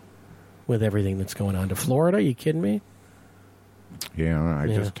go now with everything that's going on to Florida. Are you kidding me? Yeah, I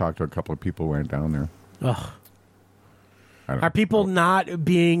just talked to a couple of people who went down there. Ugh. Are people not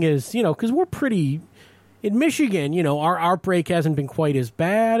being as, because we're pretty... In Michigan, our outbreak hasn't been quite as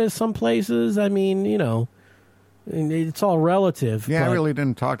bad as some places. I mean, it's all relative. Yeah, I really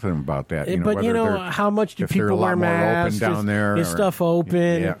didn't talk to them about that. But how much do people wear masks? Down there, is stuff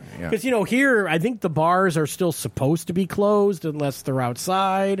open? Because here, I think the bars are still supposed to be closed unless they're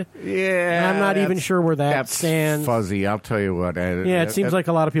outside. Yeah, I'm not even sure where that stands. Fuzzy. I'll tell you what. It seems like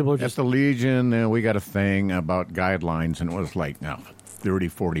a lot of people are just at the Legion. We got a thing about guidelines, and it was like 30,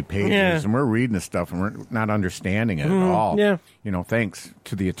 40 pages, and we're reading the stuff, and we're not understanding it at all. Yeah. Thanks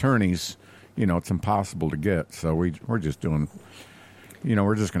to the attorneys. It's impossible to get, so we're just doing.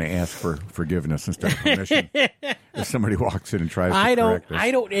 We're just going to ask for forgiveness instead of permission. If somebody walks in and tries to correct us.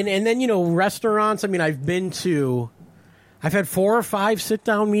 I don't, and then restaurants. I mean, I've had 4 or 5 sit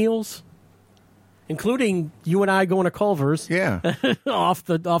down meals, including you and I going to Culver's. Yeah, off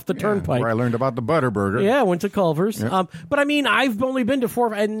the turnpike, where I learned about the Butterburger. Yeah, I went to Culver's. Yeah. But I mean, I've only been to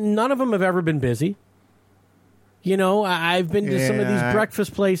 4, and none of them have ever been busy. I've been to some of these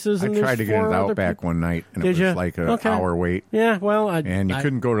breakfast places. And I tried to get into Outback one night, and it was like an hour wait. Yeah, well, and you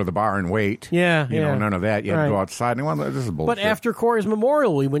couldn't go to the bar and wait. Yeah, none of that. You had to go outside. And this is bullshit. But after Corey's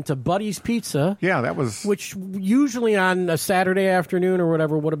Memorial, we went to Buddy's Pizza. Yeah, that was which usually on a Saturday afternoon or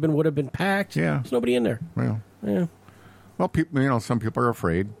whatever would have been packed. Yeah, there's nobody in there. Well, yeah. Well, people, some people are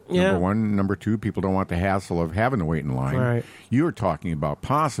afraid. Yeah. Number one. Number two, people don't want the hassle of having to wait in line. Right. You were talking about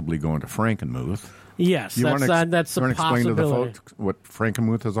possibly going to Frankenmuth. Yes, that's a possibility. Explain to the folks what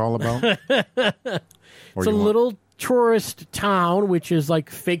Frankenmuth is all about? It's a little tourist town, which is like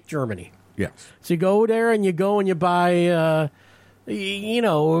fake Germany. Yes. So you go there and you buy,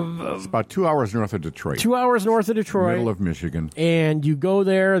 it's about 2 hours north of Detroit. 2 hours north of Detroit. Middle of Michigan. And you go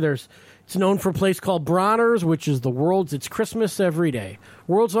there. It's known for a place called Bronner's, which is it's Christmas every day.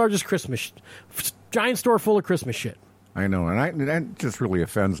 World's largest Christmas, giant store full of Christmas shit. I know, and that just really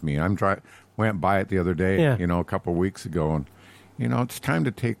offends me. Went by it the other day, a couple of weeks ago, and it's time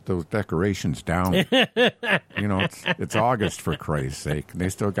to take those decorations down. It's August, for Christ's sake, and they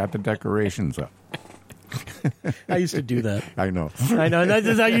still got the decorations up. I used to do that. I know.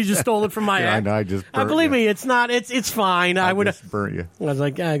 That's how you just stole it from my head. I just believe me, it's not. It's fine. I would just burn you. I was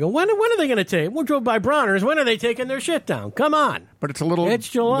like, I go. When are they going to take? We'll drove by Bronner's. When are they taking their shit down? Come on. But it's a little. It's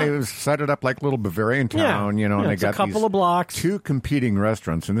July. They set it up like little Bavarian town, and they got a couple of blocks, 2 competing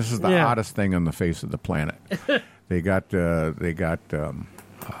restaurants, and this is the oddest thing on the face of the planet. They got.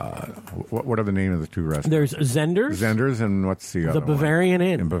 What are the name of the 2 restaurants? There's Zender's, and what's the other one? The Bavarian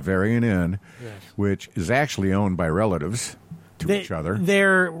Inn. And Bavarian Inn, which is actually owned by relatives to each other.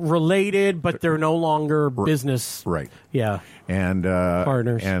 They're related, but they're no longer business. Right. Yeah. And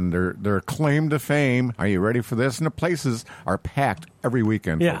partners. And their claim to fame. Are you ready for this? And the places are packed every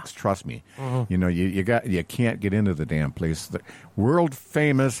weekend, folks. Trust me. Mm-hmm. You can't get into the damn place. The world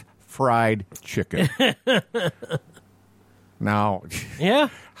famous fried chicken. Now, I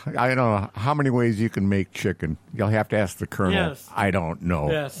don't know how many ways you can make chicken. You'll have to ask the Colonel. Yes. I don't know.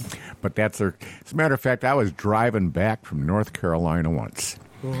 Yes. But as a matter of fact, I was driving back from North Carolina once,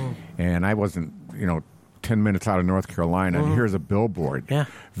 and I wasn't, 10 minutes out of North Carolina, and here's a billboard. Yeah.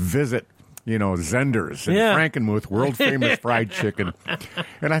 Visit, Zender's and Frankenmuth, world famous fried chicken.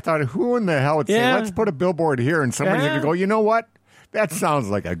 And I thought, who in the hell would say, let's put a billboard here, and somebody's going to go, you know what? That sounds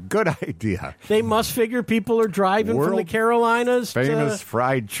like a good idea. They must figure people are driving from the Carolinas famous to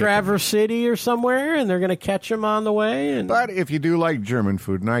fried chicken. Traverse City or somewhere, and they're going to catch them on the way. But if you do like German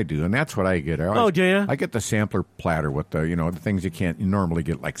food, and I do, and that's what I get. Do you? I get the sampler platter with the the things you can't normally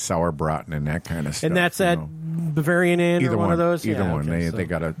get, like sauerbraten and that kind of stuff. And that's at Bavarian Inn either or one of those? Either one. Okay, they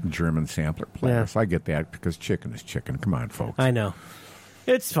got a German sampler platter. Yeah. So I get that because chicken is chicken. Come on, folks. I know.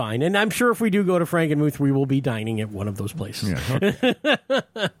 It's fine. And I'm sure if we do go to Frankenmuth, we will be dining at one of those places. Yeah.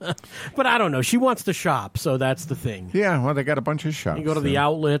 But I don't know. She wants to shop, so that's the thing. Yeah, well, they got a bunch of shops. You go to the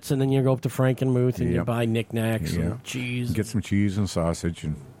outlets, and then you go up to Frankenmuth, and you buy knickknacks and cheese. Get some cheese and sausage.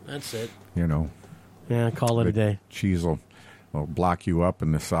 And that's it. Yeah, call it a day. Cheese will block you up,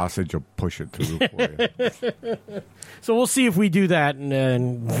 and the sausage will push it through for you. So we'll see if we do that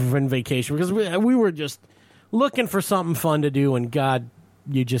in vacation, because we were just looking for something fun to do, and God,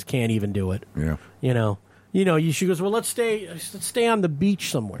 you just can't even do it. Yeah. She goes, well, let's stay on the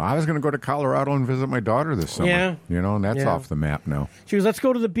beach somewhere. I was going to go to Colorado and visit my daughter this summer. Yeah. And that's off the map now. She goes, let's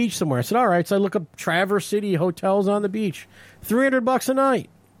go to the beach somewhere. I said, all right. So I look up Traverse City hotels on the beach, $300 a night.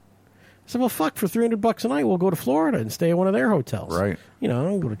 I said, well, fuck, for $300 a night, we'll go to Florida and stay at one of their hotels. Right. I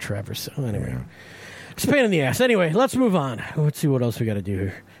don't go to Traverse. Anyway, it's a pain in the ass. Anyway, let's move on. Let's see what else we got to do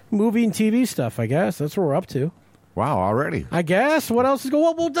here. Movie and TV stuff, I guess. That's what we're up to. Wow, already. I guess. What else is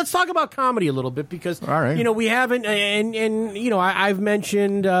going? Well, let's talk about comedy a little bit because, all right. We haven't, and I've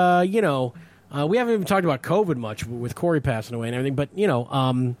mentioned, we haven't even talked about COVID much with Corey passing away and everything, but,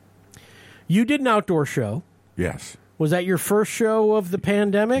 you did an outdoor show. Yes. Was that your first show of the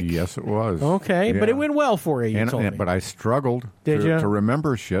pandemic? Yes, it was. Okay, but it went well for you, told me. But I struggled to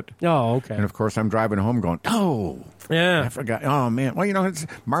remember shit. Oh, okay. And, of course, I'm driving home going, yeah, I forgot. Oh, man. Well, it's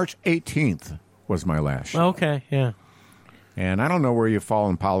March 18th was my last show. Okay, yeah. And I don't know where you fall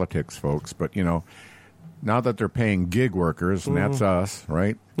in politics, folks, but, now that they're paying gig workers, and that's us,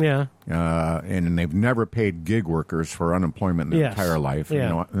 right? Yeah. And they've never paid gig workers for unemployment in their entire life,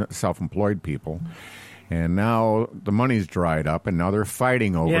 self-employed people. And now the money's dried up, and now they're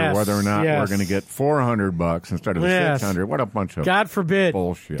fighting over whether or not we're going to get $400 instead of $600. What a bunch of God forbid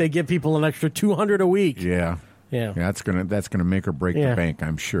bullshit. They give people an extra $200 a week. Yeah. That's gonna make or break the bank,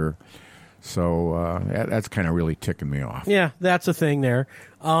 I'm sure. So that's kind of really ticking me off. Yeah, that's a thing there.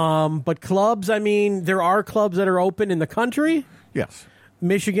 But clubs, there are clubs that are open in the country. Yes.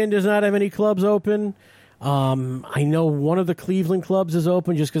 Michigan does not have any clubs open. I know one of the Cleveland clubs is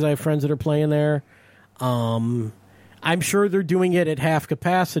open just because I have friends that are playing there. I'm sure they're doing it at half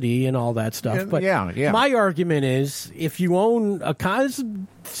capacity and all that stuff. But my argument is if you own it's the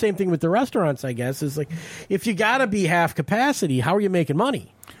same thing with the restaurants, I guess, is like if you got to be half capacity, how are you making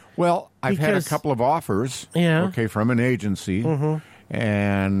money? Well, I've had a couple of offers, from an agency,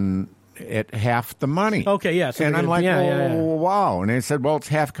 and at half the money. Okay, yeah. So and I'm like, wow. And they said, well, it's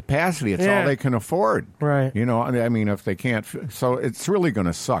half capacity. It's all they can afford. Right. If they can't. So it's really going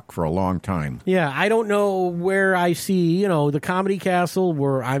to suck for a long time. Yeah, I don't know where I see, the Comedy Castle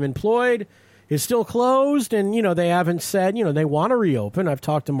where I'm employed is still closed. And, they haven't said, they want to reopen. I've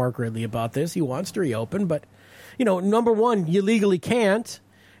talked to Mark Ridley about this. He wants to reopen. But, number one, you legally can't.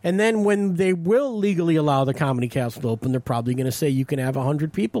 And then when they will legally allow the Comedy Castle to open, they're probably going to say you can have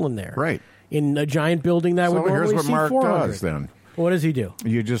 100 people in there. Right. In a giant building that would normally see 400. Here's what Mark does then. What does he do?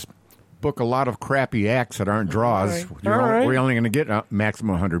 You just book a lot of crappy acts that aren't draws. Right. We're only going to get a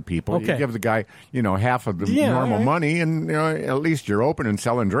maximum 100 people. Okay. You give the guy, half of the normal money, and at least you're open and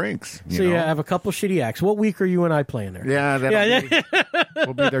selling drinks. You have a couple shitty acts. What week are you and I playing there?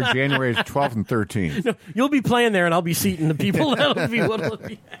 We'll be there January 12th and 13th. No, you'll be playing there, and I'll be seating the people. That'll be what it'll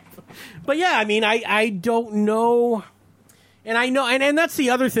be. But I don't know. And I know, and that's the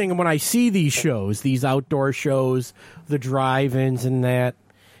other thing when I see these shows, these outdoor shows, the drive-ins and that.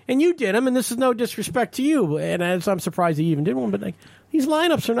 And you did them, and this is no disrespect to you, and I'm surprised you even did one, but these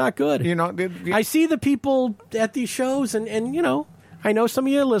lineups are not good. I see the people at these shows, and I know some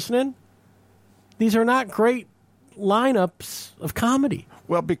of you are listening. These are not great lineups of comedy.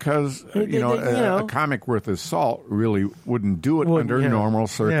 Well, because, a comic worth of salt really wouldn't do it under normal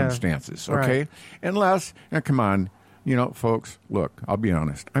circumstances, okay? Right. Unless, come on, folks, look, I'll be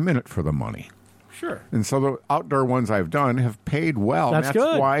honest. I'm in it for the money. Sure. And so the outdoor ones I've done have paid well. That's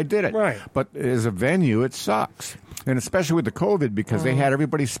good. Why I did it. Right. But as a venue, it sucks. And especially with the COVID, because they had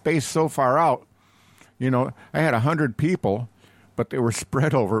everybody spaced so far out. I had 100 people, but they were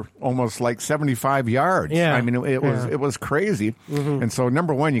spread over almost like 75 yards. Yeah. It was crazy. Mm-hmm. And so,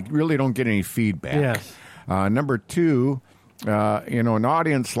 number one, you really don't get any feedback. Yes. Number two, an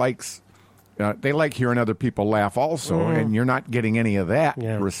audience likes... they like hearing other people laugh also, and you're not getting any of that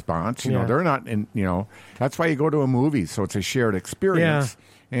response. They're not in, that's why you go to a movie, so it's a shared experience.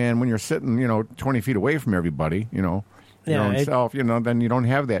 Yeah. And when you're sitting, 20 feet away from everybody, your own self, then you don't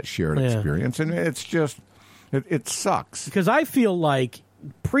have that shared experience. And it's just, it sucks. Because I feel like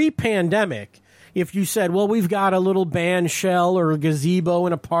pre-pandemic, if you said, well, we've got a little band shell or a gazebo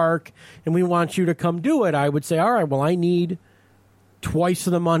in a park, and we want you to come do it, I would say, all right, well, I need twice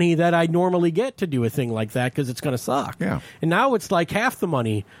the money that I normally get to do a thing like that because it's going to suck. Yeah. And now it's like half the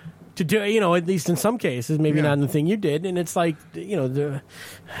money to do, at least in some cases, maybe not in the thing you did. And it's like,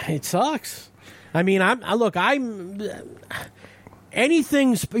 it sucks. I'm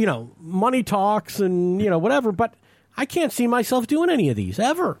anything's, money talks and, whatever, but I can't see myself doing any of these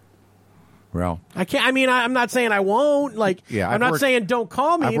ever. Well, I can't. I'm not saying I won't. I'm not saying don't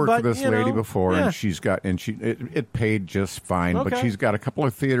call me. I've worked but, for this lady before, and she's got, it paid just fine. Okay. But she's got a couple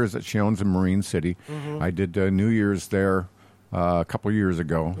of theaters that she owns in Marine City. Mm-hmm. I did New Year's there a couple of years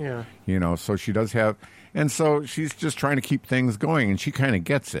ago. Yeah. So she does have, and so she's just trying to keep things going, and she kind of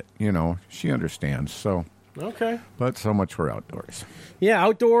gets it. She understands. So okay, but so much for outdoors. Yeah,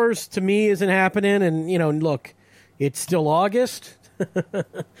 outdoors to me isn't happening, and look, it's still August.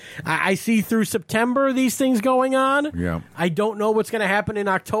 I see through September these things going on. Yeah. I don't know what's going to happen in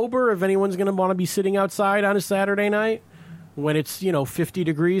October, if anyone's going to want to be sitting outside on a Saturday night when it's, 50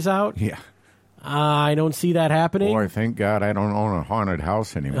 degrees out. Yeah. I don't see that happening. Boy, thank God I don't own a haunted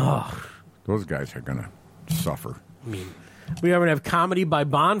house anymore. Oh. Those guys are going to suffer. I mean, we ever have comedy by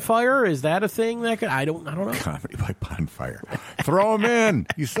bonfire? Is that a thing that could? I don't know. Comedy by bonfire. Throw him in.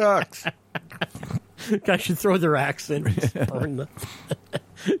 He sucks. Guys should throw their axe in. Burn the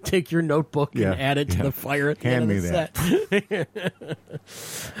take your notebook and add it to the fire at the Hand end me of the that.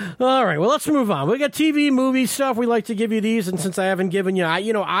 set. All right, well, let's move on. We got TV, movie stuff. We like to give you these, and since I haven't given you,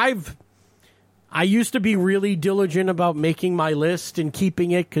 I used to be really diligent about making my list and keeping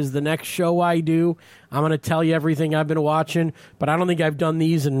it because the next show I do, I'm going to tell you everything I've been watching, but I don't think I've done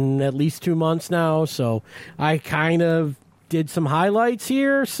these in at least 2 months now, so I kind of did some highlights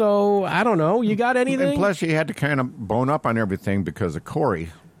here, so I don't know. You got anything? And plus, you had to kind of bone up on everything because of Corey.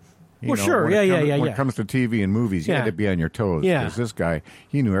 Well, sure. When it comes to TV and movies, you had to be on your toes. Yeah. Because this guy,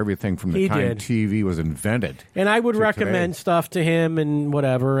 he knew everything from the time TV was invented. And I would recommend stuff to him and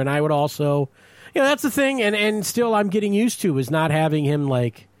whatever, and I would also... that's the thing, and still I'm getting used to is not having him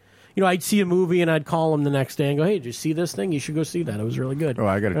like... I'd see a movie and I'd call him the next day and go, hey, did you see this thing? You should go see that. It was really good. Oh,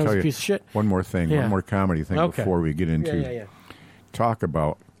 I got to tell you, a piece of shit. One more thing, one more comedy thing before we get into talk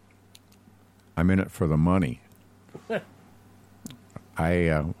about I'm in it for the money.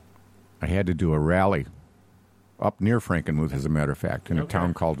 I had to do a rally up near Frankenmuth, as a matter of fact, in a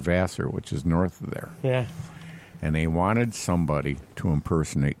town called Vassar, which is north of there. Yeah. And they wanted somebody to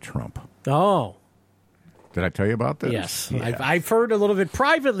impersonate Trump. Oh. Did I tell you about this? Yes. I've heard a little bit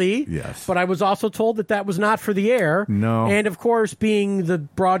privately. Yes. But I was also told that was not for the air. No. And, of course, being the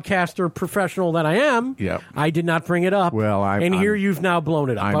broadcaster professional that I am, I did not bring it up. Well, here you've now blown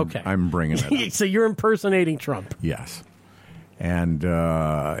it up. I'm bringing it up. So you're impersonating Trump. Yes. And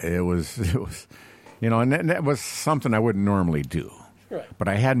it was, and that was something I wouldn't normally do. Right. But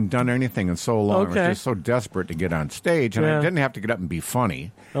I hadn't done anything in so long. I was just so desperate to get on stage, and I didn't have to get up and be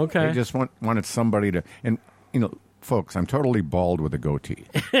funny. Okay. I just wanted somebody to, and folks, I'm totally bald with a goatee.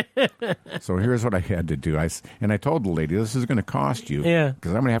 So here's what I had to do. I told the lady, this is going to cost you, because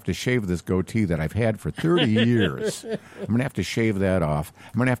I'm going to have to shave this goatee that I've had for 30 years. I'm going to have to shave that off.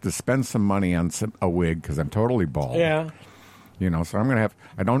 I'm going to have to spend some money on a wig because I'm totally bald. Yeah. So I'm going to have.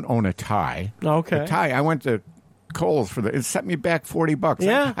 I don't own a tie. Okay. The tie. I went to Kohl's it set me back $40.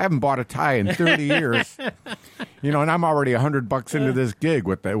 Yeah. I haven't bought a tie in 30 years. And I'm already $100 into this gig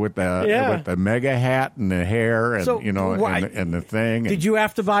with the mega hat and the hair and and the thing. Did you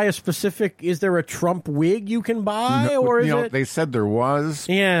have to buy a specific? Is there a Trump wig you can buy, or is it? They said there was.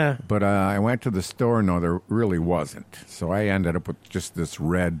 Yeah. But I went to the store. No, there really wasn't. So I ended up with just this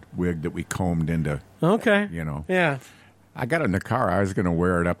red wig that we combed into. Okay. Yeah. I got it in the car. I was going to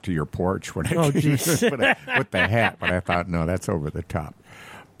wear it up to your porch when I with the hat, but I thought, no, that's over the top.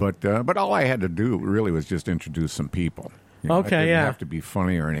 But all I had to do really was just introduce some people. I didn't have to be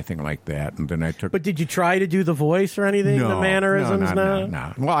funny or anything like that. And then I took. But did you try to do the voice or anything? No, the mannerisms?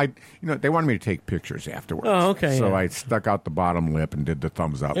 No. Well, they wanted me to take pictures afterwards. Oh, okay. So I stuck out the bottom lip and did the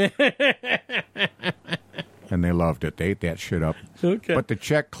thumbs up. And they loved it. They ate that shit up. Okay. But the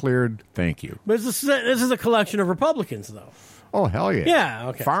check cleared. Thank you. But this is a collection of Republicans, though. Oh, hell yeah. Yeah,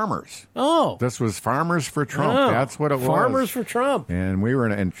 okay. Farmers. Oh. This was Farmers for Trump. Oh, that's what it was. Farmers for Trump. And we were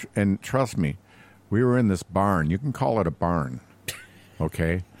and trust me, we were in this barn. You can call it a barn.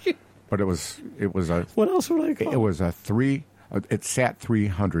 Okay? But it was a. What else would I call it? It was it sat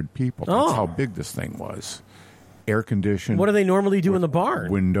 300 people. That's how big this thing was. Air conditioned. What do they normally do in the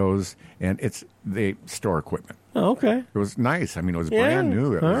barn? Windows, and they store equipment. Oh, okay. It was nice. I mean, it was brand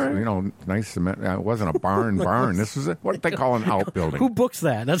new. It was, nice cement. It wasn't a barn. This was what they call an outbuilding. Who books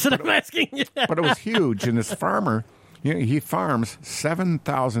that? That's what I'm asking you. But it was huge, and this farmer, he farms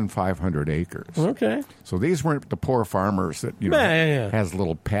 7,500 acres. Okay. So these weren't the poor farmers that has a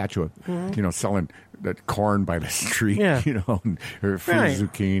little patch of selling that corn by the street, or free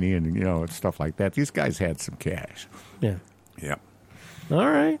zucchini and stuff like that. These guys had some cash. Yeah. Yeah. All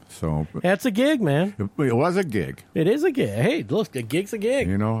right. So that's a gig, man. It was a gig. It is a gig. Hey, look, a gig's a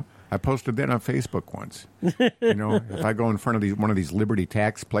gig. I posted that on Facebook once. If I go in front of one of these Liberty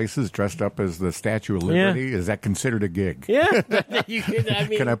Tax places dressed up as the Statue of Liberty, is that considered a gig? Yeah.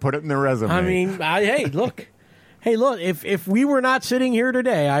 Can I put it in the resume? I mean, hey, look. Hey, look, if we were not sitting here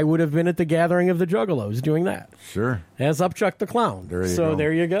today, I would have been at the gathering of the Juggalos doing that. Sure. As Upchuck the Clown.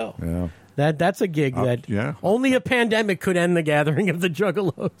 There you go. Yeah. That's a gig that only a pandemic could end the gathering of the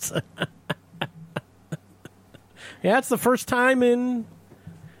Juggalos. Yeah, it's the first time in,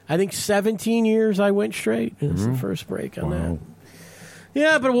 I think, 17 years I went straight. It's the first break on that.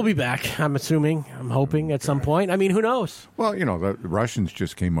 Yeah, but we'll be back, I'm assuming. I'm hoping at some point. I mean, who knows? Well, the Russians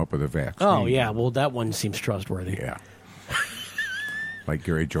just came up with a vaccine. Oh, yeah. Well, that one seems trustworthy. Yeah. Like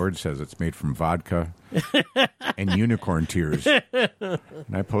Gary George says, it's made from vodka and unicorn tears. And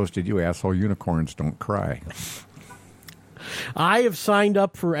I posted, you asshole, unicorns don't cry. I have signed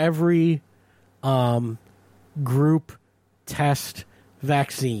up for every group test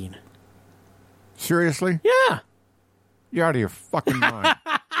vaccine. Seriously? Yeah. You're out of your fucking mind.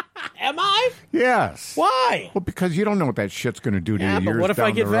 Am I? Yes. Why? Well, because you don't know what that shit's going to do to you. But what if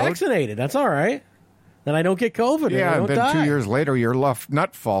I get vaccinated? That's all right. Then I don't get COVID. Yeah, and then die. 2 years later, your left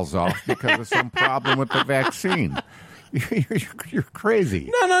nut falls off because of some problem with the vaccine. You're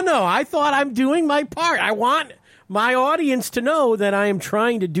crazy. No. I thought I'm doing my part. I want my audience to know that I am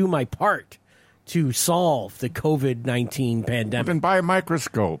trying to do my part to solve the COVID-19 pandemic. Then buy a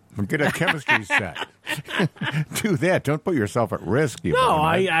microscope and get a chemistry set. Do that. Don't put yourself at risk.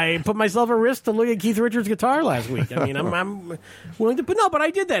 I put myself at risk to look at Keith Richards' guitar last week. I mean, I'm willing to, but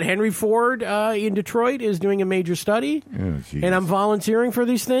I did that. Henry Ford in Detroit is doing a major study, and I'm volunteering for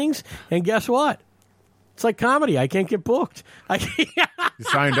these things. And guess what? It's like comedy. I can't get booked. You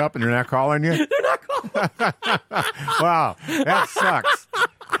signed up and they're not calling you? They're not calling. Wow, that sucks.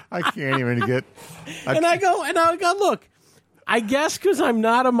 I can't even get. And I go, look, I guess because I'm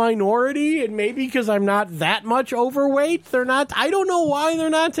not a minority and maybe because I'm not that much overweight, they're not. I don't know why they're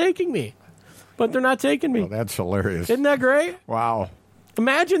not taking me, but they're not taking me. Oh, that's hilarious. Isn't that great? Wow.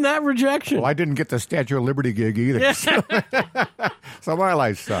 Imagine that rejection. Well, I didn't get the Statue of Liberty gig either. So my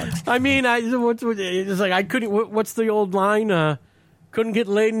life sucks. I mean, it's like I couldn't. What's the old line? Couldn't get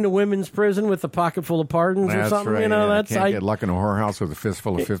laid in a women's prison with a pocket full of pardons or something. Right, you know, that's can't get luck in a whorehouse with a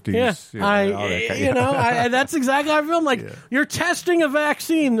fistful of 50s. Yeah, that's exactly how I feel. I'm like, you're testing a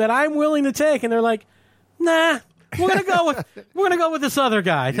vaccine that I'm willing to take, and they're like, nah, we're gonna go with this other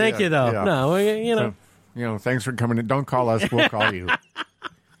guy. Thank you, though. Yeah. No, So, thanks for coming in. Don't call us. We'll call you.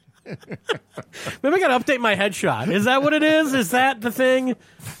 Maybe I got to update my headshot. Is that what it is? Is that the thing?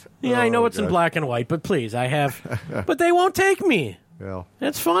 Yeah, I know it's in black and white, but please, I have. But they won't take me. Well,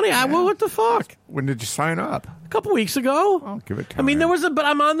 that's funny. What the fuck? When did you sign up? A couple weeks ago. I'll give it time. I mean, but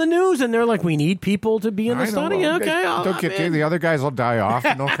I'm on the news, and they're like, we need people to be in the study. Well, okay, don't get you. The other guys will die off,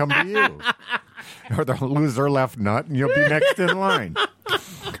 and they'll come to you. Or they'll lose their left nut, and you'll be next in line.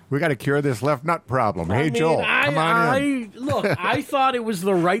 We got to cure this left nut problem. Hey, Joel, come on in. Look, I thought it was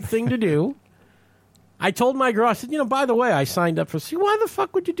the right thing to do. I told my girl, I said, by the way, I signed up for. Why the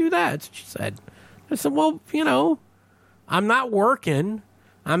fuck would you do that? She said. I said, well, I'm not working.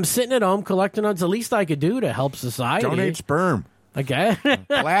 I'm sitting at home collecting. It's the least I could do to help society. Donate sperm. Okay.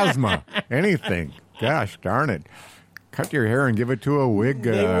 Plasma. Anything. Gosh darn it. Cut your hair and give it to a wig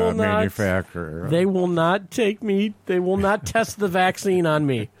manufacturer. They will not take me. They will not test the vaccine on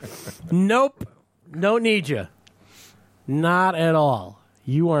me. Nope. Don't need you. Not at all.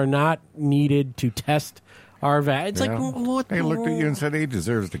 You are not needed to test our vaccine. It's like, what? They looked at you and said he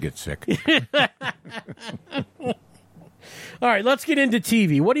deserves to get sick. All right, let's get into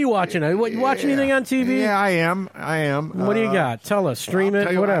TV. What are you watching? You watch anything on TV? Yeah, I am. What do you got? Tell us. Stream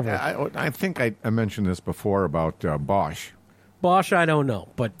it, whatever. I think I mentioned this before about Bosch. Bosch, I don't know,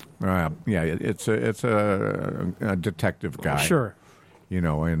 but it's a detective guy. Sure.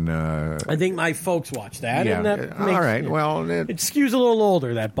 And I think my folks watch that. Yeah. And that all right. Well, it skews a little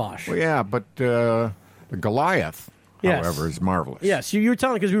older, that Bosch. Well, yeah, but the Goliath. Yes. However, is marvelous. Yes, you were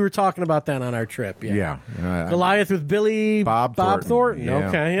telling because we were talking about that on our trip. Yeah. Goliath with Bob Thornton. Yeah.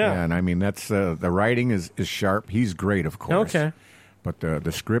 Okay, yeah. And I mean, that's the writing is sharp. He's great, of course. Okay. But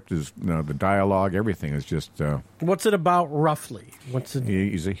the script is the dialogue, everything is just. What's it about roughly? What's it?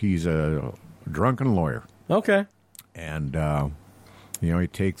 He's a drunken lawyer. Okay. And he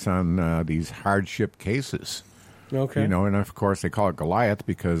takes on these hardship cases. Okay. And of course they call it Goliath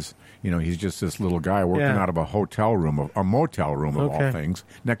because. He's just this little guy working out of a hotel room, a motel room of all things,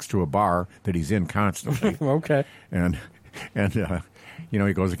 next to a bar that he's in constantly. Okay. And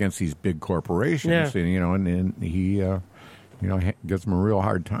he goes against these big corporations, and he, gives them a real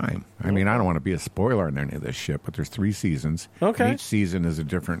hard time. I mean, I don't want to be a spoiler on any of this shit, but there's 3 seasons. Okay. And each season is a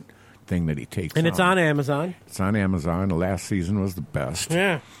different thing that he takes And it's on Amazon. It's on Amazon. The last season was the best.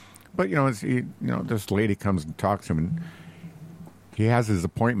 Yeah. But, this lady comes and talks to him, and he has his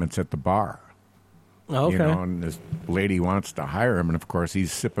appointments at the bar. Okay. And this lady wants to hire him, and of course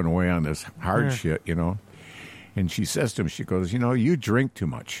he's sipping away on this hard shit, And she says to him, she goes, you drink too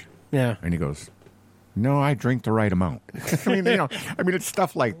much. Yeah. And he goes, No, I drink the right amount. It's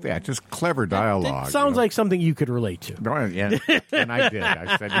stuff like that. Just clever dialogue. It sounds like something you could relate to. No, yeah, and I did.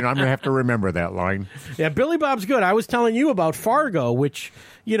 I said, I'm going to have to remember that line. Yeah, Billy Bob's good. I was telling you about Fargo, which,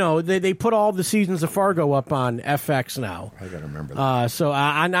 they put all the seasons of Fargo up on FX now. I got to remember that.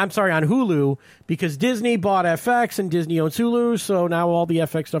 I'm sorry, on Hulu, because Disney bought FX and Disney owns Hulu, so now all the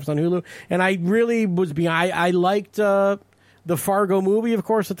FX stuff's on Hulu. And I really was I liked the Fargo movie, of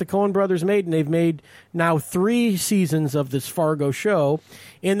course, that the Coen brothers made, and they've made now 3 seasons of this Fargo show,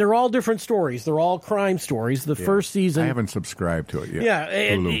 and they're all different stories. They're all crime stories. The first season... I haven't subscribed to it yet. Yeah,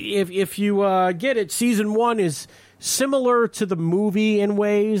 if you get it, season 1 is similar to the movie in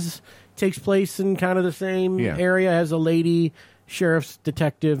ways. Takes place in kind of the same area, as a lady sheriff's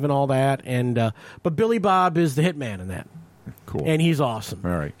detective and all that, and but Billy Bob is the hitman in that. Cool. And he's awesome.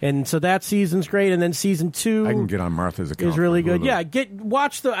 All right. And so that season's great. And then season 2... I can get on Martha's account. ...is really good. Yeah,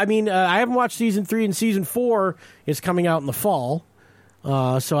 watch the... I haven't watched season 3, and season 4 is coming out in the fall.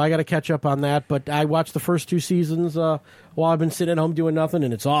 So I got to catch up on that. But I watched the first 2 seasons while I've been sitting at home doing nothing,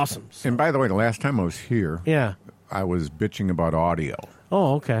 and it's awesome. So. And by the way, the last time I was here, I was bitching about audio.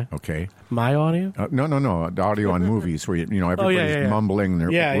 Oh, okay. Okay. My audio? No. The audio on movies where everybody's mumbling,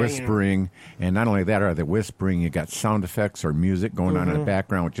 they're whispering, and not only that, are they whispering? You got sound effects or music going on in the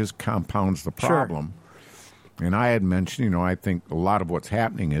background, which just compounds the problem. Sure. And I had mentioned, I think a lot of what's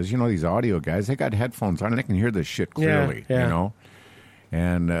happening is, these audio guys, they got headphones on, and they can hear this shit clearly.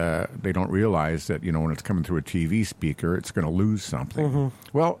 And they don't realize that when it's coming through a TV speaker, it's going to lose something. Mm-hmm.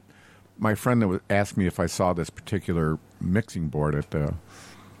 Well, my friend that asked me if I saw this particular mixing board at the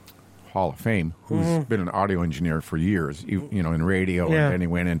Hall of Fame, who's been an audio engineer for years, in radio, and then he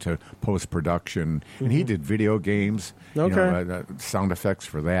went into post-production, and he did video games, sound effects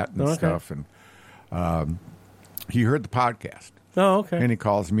for that and stuff, and he heard the podcast. Oh, okay. And he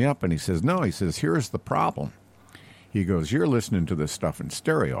calls me up, and he says, here's the problem. He goes, you're listening to this stuff in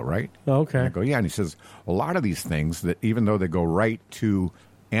stereo, right? Okay. And I go, yeah, and he says, a lot of these things, that even though they go right to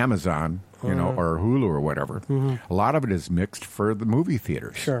Amazon, or Hulu or whatever, a lot of it is mixed for the movie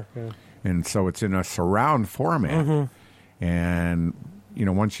theaters. Sure. Yeah. And so it's in a surround format. And,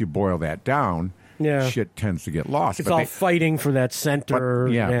 once you boil that down, shit tends to get lost. It's all fighting for that center.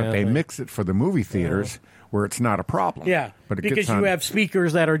 But they mix it for the movie theaters where it's not a problem. Yeah, but because you have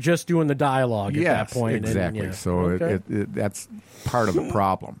speakers that are just doing the dialogue at that point. Exactly. And, so that's part of the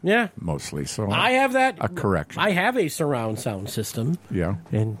problem. Mostly. So I have that. A correction. I have a surround sound system. Yeah.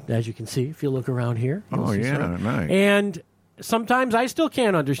 And as you can see, if you look around here. Nice. And sometimes I still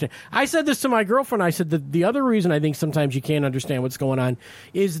can't understand. I said this to my girlfriend. I said that the other reason I think sometimes you can't understand what's going on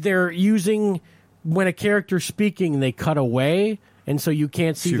is they're using, when a character's speaking, they cut away. And so you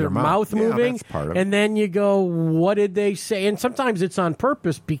can't see their mouth moving. That's part of it. And then you go, what did they say? And sometimes it's on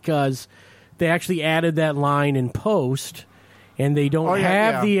purpose because they actually added that line in post. And they don't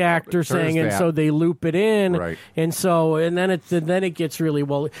have the actor saying it, so they loop it in. Right. And then it gets really,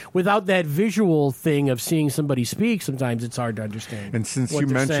 without that visual thing of seeing somebody speak, sometimes it's hard to understand. And since you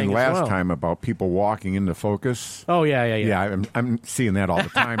mentioned last time about people walking into focus. Oh, yeah. Yeah, I'm seeing that all the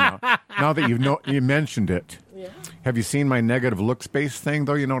time now. Now that you mentioned it. Yeah. Have you seen my negative look space thing,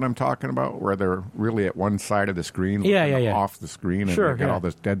 though? You know what I'm talking about? Where they're really at one side of the screen, off the screen, and they got all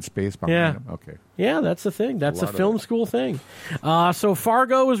this dead space behind them. Okay. Yeah, that's the thing. That's a film school thing. So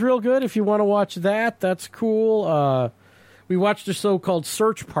Fargo is real good. If you want to watch that, that's cool. We watched a show called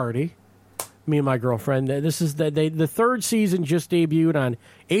Search Party, me and my girlfriend. This is the third season just debuted on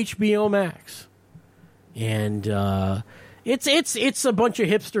HBO Max. And it's a bunch of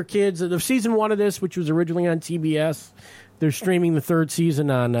hipster kids. The season 1 of this, which was originally on TBS, they're streaming the third season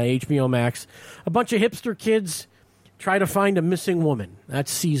on HBO Max. A bunch of hipster kids try to find a missing woman.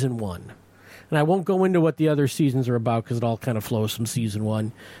 That's season 1. And I won't go into what the other seasons are about because it all kind of flows from season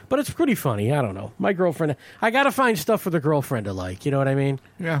 1. But it's pretty funny. I don't know. My girlfriend, I got to find stuff for the girlfriend to like. You know what I mean?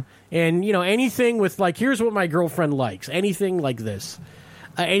 Yeah. And, anything with here's what my girlfriend likes. Anything like this.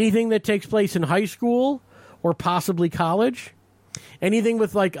 Anything that takes place in high school or possibly college. Anything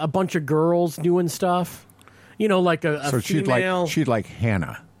with a bunch of girls doing stuff. Like a female. She'd like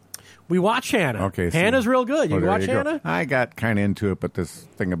Hannah. We watch Hannah. Okay, so, Hannah's real good. You watch Hannah? I got kind of into it, but this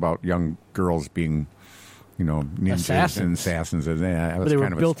thing about young girls being, ninjas and assassins, and that was they were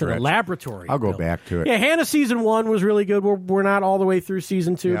kind of built a in a laboratory. I'll go back to it. Yeah, Hannah season 1 was really good. We're not all the way through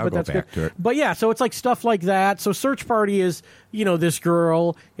season 2, but that's good. To it. But yeah, so it's stuff like that. So Search Party is, this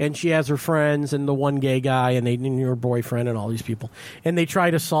girl, and she has her friends, and the one gay guy, and her boyfriend, and all these people, and they try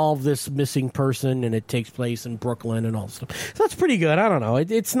to solve this missing person, and it takes place in Brooklyn and all this stuff. So that's pretty good. I don't know.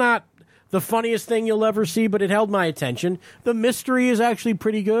 It's not the funniest thing you'll ever see, but it held my attention. The mystery is actually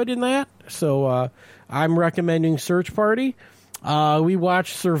pretty good in that. So I'm recommending Search Party. We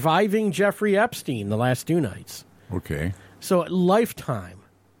watched Surviving Jeffrey Epstein the last 2 nights. Okay. So Lifetime,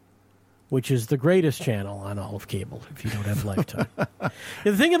 which is the greatest channel on all of cable if you don't have Lifetime.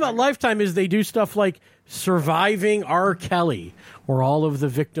 The thing about Lifetime is they do stuff like Surviving R. Kelly, where all of the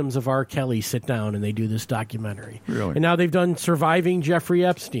victims of R. Kelly sit down and they do this documentary. Really? And now they've done Surviving Jeffrey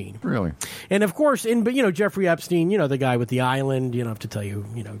Epstein. Really? And of course, Jeffrey Epstein, the guy with the island, you don't have to tell you,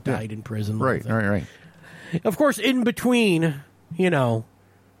 died in prison. Right. Of course, in between, the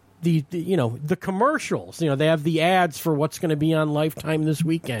commercials, they have the ads for what's going to be on Lifetime this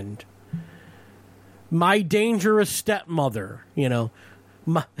weekend. My Dangerous Stepmother,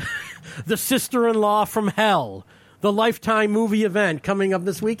 the Sister-in-Law from Hell, the Lifetime movie event coming up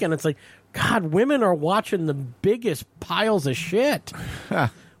this weekend. It's like, God, women are watching the biggest piles of shit.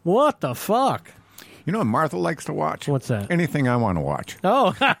 What the fuck? You know what Martha likes to watch? What's that? Anything I want to watch.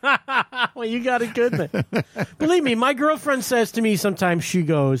 Oh, well, you got it good then. Believe me, my girlfriend says to me sometimes,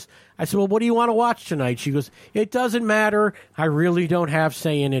 I said, well, what do you want to watch tonight? She goes, it doesn't matter. I really don't have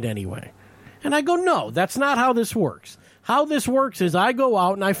say in it anyway. And I go, no, that's not how this works. How this works is I go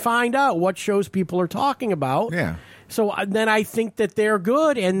out and I find out what shows people are talking about. Yeah. So then I think that they're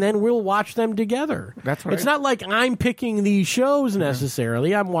good, and then we'll watch them together. That's right. It's not like I'm picking these shows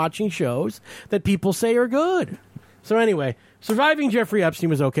necessarily. I'm watching shows that people say are good. So anyway, Surviving Jeffrey Epstein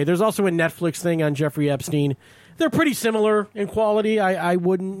was okay. There's also a Netflix thing on Jeffrey Epstein. They're pretty similar in quality. I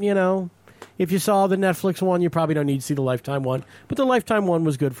wouldn't, if you saw the Netflix one, you probably don't need to see the Lifetime one. But the Lifetime one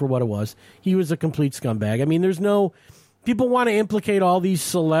was good for what it was. He was a complete scumbag. I mean, there's no... People want to implicate all these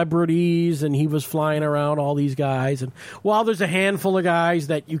celebrities, and he was flying around all these guys. And while there's a handful of guys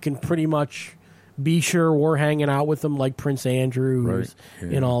that you can pretty much be sure we're hanging out with them, like Prince Andrew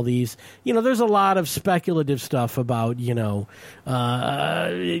and all these, there's a lot of speculative stuff about, Jeff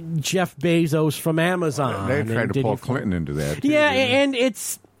Bezos from Amazon. They tried to pull Clinton into that, too. Yeah, and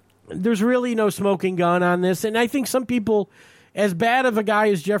there's really no smoking gun on this. And I think some people, as bad of a guy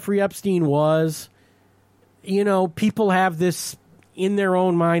as Jeffrey Epstein was, people have this, in their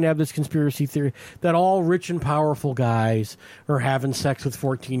own mind, have this conspiracy theory that all rich and powerful guys are having sex with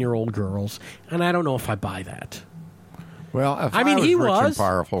 14-year-old girls. And I don't know if I buy that. Well, if I was he rich was. and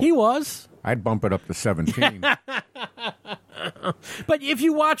powerful, he was. I'd bump it up to 17. But if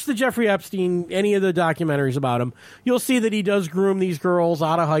you watch the Jeffrey Epstein, any of the documentaries about him, you'll see that he does groom these girls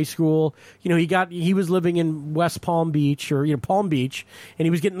out of high school. He was living in West Palm Beach or Palm Beach, and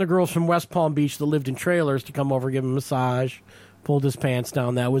he was getting the girls from West Palm Beach that lived in trailers to come over, give him a massage, pulled his pants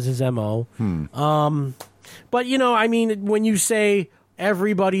down. That was his MO. But when you say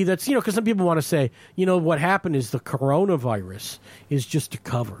everybody that's because some people want to say what happened is the coronavirus is just a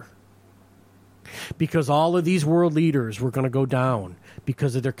cover. Because all of these world leaders were going to go down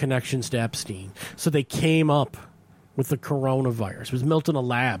because of their connections to Epstein. So they came up with the coronavirus. It was built in a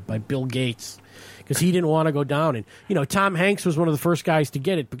lab by Bill Gates because he didn't want to go down. And, Tom Hanks was one of the first guys to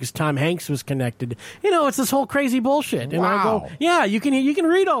get it because Tom Hanks was connected. It's this whole crazy bullshit. And I go, yeah, you can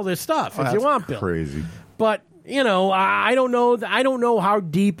read all this stuff if you want, Bill. Crazy. But, I don't know. I don't know how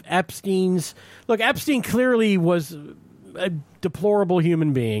deep Epstein's... Look, Epstein clearly was a deplorable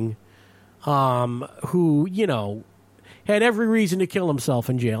human being. Who, had every reason to kill himself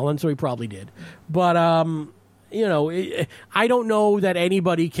in jail, and so he probably did. But, I don't know that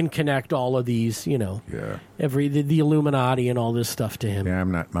anybody can connect all of these, the Illuminati and all this stuff to him. Yeah,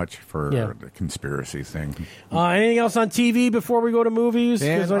 I'm not much for the conspiracy thing. Anything else on TV before we go to movies?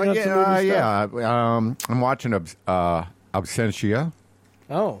 I'm watching Absentia.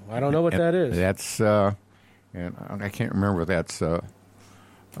 Oh, I don't know what that is. That's, and I can't remember if that's...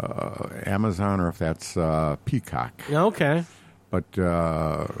 Amazon or if that's Peacock. Okay. But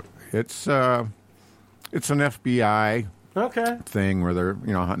it's an FBI thing where they're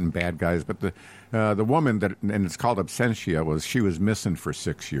hunting bad guys. But the woman that, and it's called Absentia, she was missing for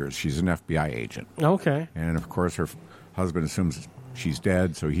 6 years. She's an FBI agent. Okay. And of course her husband assumes she's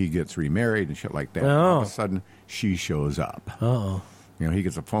dead, so he gets remarried and shit like that. Oh. And all of a sudden she shows up. Uh-oh. He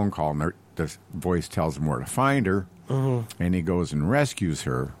gets a phone call and the voice tells him where to find her. And he goes and rescues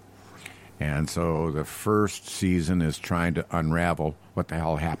her. And so the first season is trying to unravel what the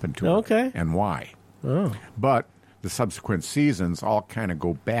hell happened to her and why. Oh. But the subsequent seasons all kind of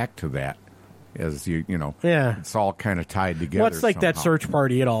go back to that as it's all kind of tied together. Well, it's like that Search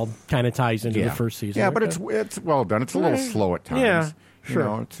Party. It all kind of ties into the first season. Yeah, but it's well done. It's a little slow at times. Yeah,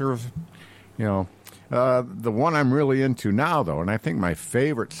 sure. The one I'm really into now, though, and I think my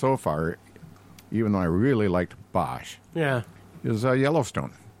favorite so far, even though I really liked Bosch, is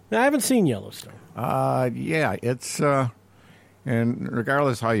Yellowstone. I haven't seen Yellowstone. Yeah, it's and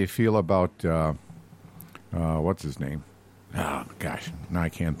regardless how you feel about what's his name? Oh gosh, now I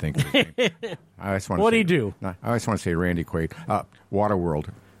can't think of his name. I just want. What'd he do? I always want to say Randy Quaid. Waterworld.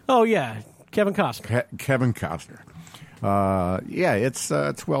 Oh yeah, Kevin Costner. Kevin Costner. Yeah,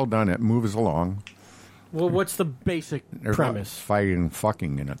 it's well done. It moves along. Well, what's the basic There's premise? Not fighting and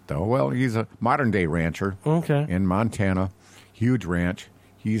fucking in it, though. Well, he's a modern-day rancher in Montana. Huge ranch.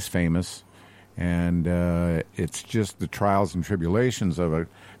 He's famous. And it's just the trials and tribulations of a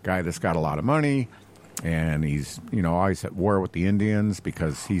guy that's got a lot of money. And he's, always at war with the Indians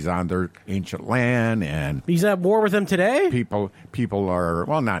because he's on their ancient land. And he's at war with them today? People are,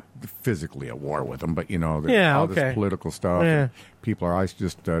 well, not physically at war with them, but, this political stuff. Yeah. People are always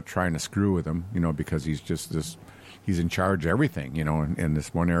just trying to screw with him, because he's just he's in charge of everything, in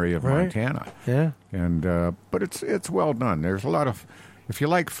this one area of Montana. Yeah. And, but it's well done. There's a lot of, if you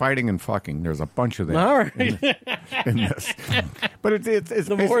like fighting and fucking, there's a bunch of that. All right. in this. But it's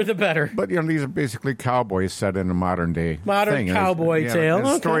the more the better. But these are basically cowboys set in a modern modern thing. Cowboy tale.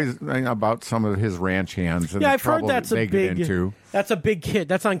 And stories about some of his ranch hands and the I've trouble heard that's they a big. get into. That's a big hit.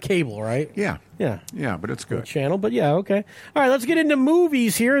 That's on cable, right? Yeah. Yeah. But it's good. Channel, but yeah, okay. All right, let's get into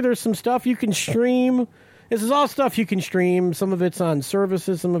movies here. There's some stuff you can stream. This is all stuff you can stream. Some of it's on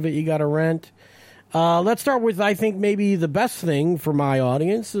services. Some of it you got to rent. Let's start with, I think, maybe the best thing for my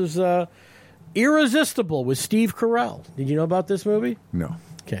audience is Irresistible with Steve Carell. Did you know about this movie? No.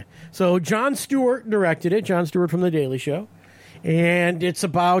 Okay. So Jon Stewart directed it, Jon Stewart from The Daily Show. And it's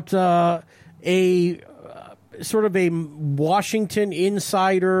about a sort of a Washington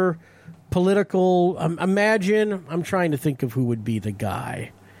insider political... imagine, I'm trying to think of who would be the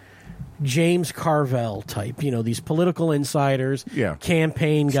guy. James Carville type, these political insiders,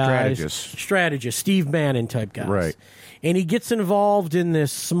 campaign guys, strategists, Steve Bannon type guys. Right. And he gets involved in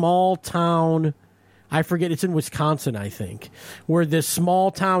this small town, I forget, it's in Wisconsin, I think, where this small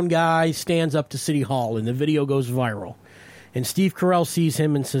town guy stands up to City Hall and the video goes viral. And Steve Carell sees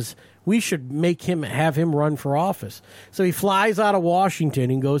him and says, we should have him run for office. So he flies out of Washington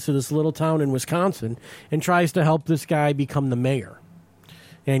and goes to this little town in Wisconsin and tries to help this guy become the mayor.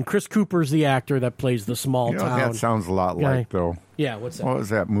 And Chris Cooper's the actor that plays the small town. That sounds a lot guy. like, though. Yeah, what's that? What was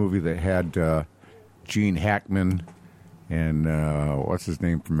that movie that had Gene Hackman and what's his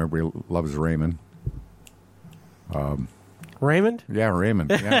name from Everybody Loves Raymond? Raymond? Yeah, Raymond.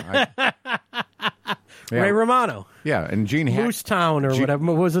 Yeah, Ray Romano. Yeah, and Gene Hackman. Moose Town or whatever.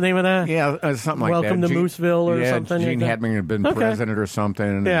 What was the name of that? Yeah, something like Welcome that. to Mooseville or something. Gene like Hackman had been president or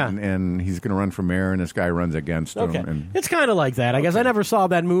something, and he's going to run for mayor, and this guy runs against him. Okay. It's kind of like that. I guess I never saw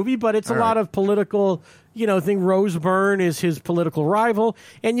that movie, but it's a lot of political, thing. Rose Byrne is his political rival,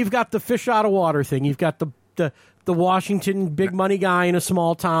 and you've got the fish out of water thing. You've got the Washington big money guy in a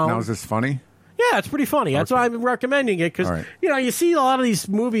small town. Now, is this funny? Yeah, it's pretty funny. That's why I'm recommending it, because, you see a lot of these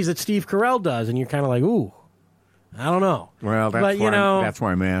movies that Steve Carell does, and you're kind of like, ooh, I don't know. Well, that's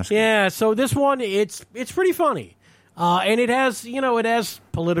why I'm asking. Yeah, so this one, it's pretty funny. And it has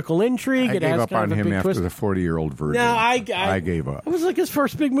political intrigue. I it gave has up kind on of a him big after twist. the 40-year-old version. No, I gave up. It was like his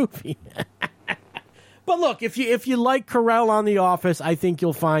first big movie. But look, if you like Carell on The Office, I think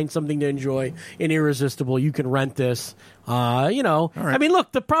you'll find something to enjoy in Irresistible. You can rent this. I mean,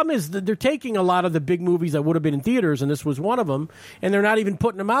 look, the problem is that they're taking a lot of the big movies that would have been in theaters, and this was one of them, and they're not even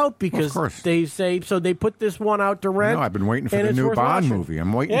putting them out because they say, so they put this one out to rent. No, I've been waiting for the new Bond movie.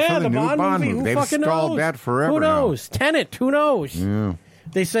 I'm waiting for the new Bond movie. They've stalled that forever. Who knows? Now. Tenet, who knows? Yeah.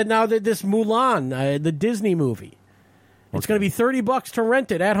 They said now that this Mulan, the Disney movie, it's going to be $30 to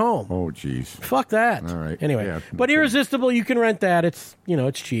rent it at home. Oh, jeez. Fuck that. All right. Anyway, but Irresistible, you can rent that. It's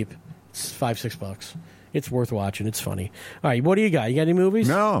it's cheap. It's $5-6. It's worth watching. It's funny. All right, what do you got? You got any movies?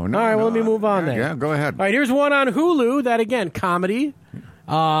 No. All right, well, let me move on then. Yeah, go ahead. All right, here's one on Hulu that, again, comedy.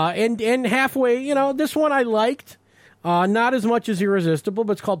 And halfway, this one I liked. Not as much as Irresistible,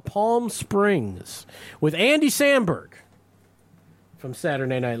 but it's called Palm Springs with Andy Samberg from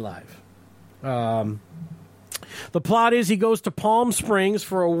Saturday Night Live. The plot is he goes to Palm Springs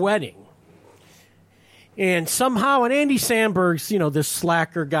for a wedding. And somehow, and Andy Samberg's, this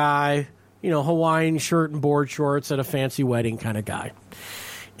slacker guy, Hawaiian shirt and board shorts at a fancy wedding kind of guy.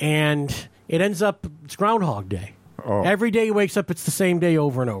 And it ends up, it's Groundhog Day. Oh. Every day he wakes up, it's the same day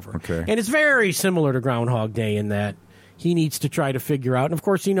over and over. Okay. And it's very similar to Groundhog Day in that he needs to try to figure out. And, of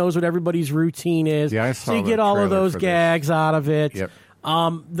course, he knows what everybody's routine is. Yeah, I saw so you get all of those gags out of it. Yep.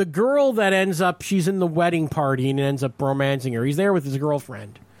 The girl that ends up, she's in the wedding party and ends up romancing her. He's there with his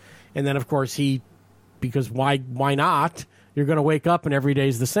girlfriend. And then, of course, because why not? you're going to wake up and every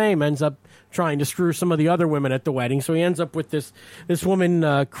day's the same, ends up trying to screw some of the other women at the wedding. So he ends up with this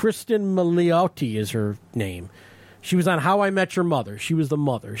woman, Kristen Milioti is her name. She was on How I Met Your Mother. She was the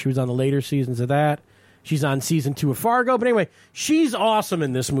mother. She was on the later seasons of that. She's on season 2 of Fargo. But anyway, she's awesome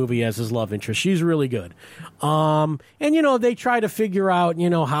in this movie as his love interest. She's really good. And, they try to figure out,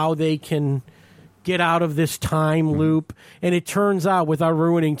 how they can get out of this time loop. And it turns out, without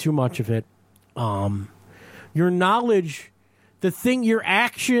ruining too much of it, your knowledge, your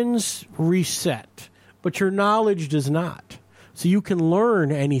actions reset, but your knowledge does not. So you can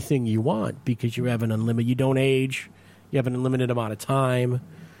learn anything you want because you have you don't age, you have an unlimited amount of time.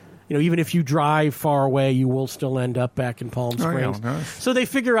 Even if you drive far away, you will still end up back in Palm Springs. Oh, yeah, nice. So they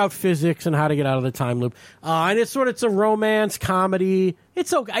figure out physics and how to get out of the time loop. And it's a romance comedy.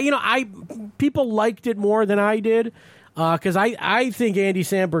 It's okay. People liked it more than I did because I think Andy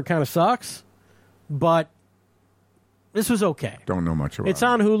Samberg kind of sucks, but this was okay. Don't know much about it. It's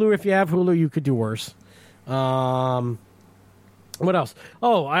on Hulu. If you have Hulu, you could do worse. What else?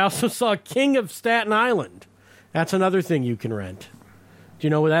 Oh, I also saw King of Staten Island. That's another thing you can rent. Do you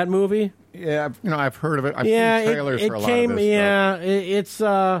know that movie? Yeah, I've heard of it. I've seen trailers for a lot of this stuff. It's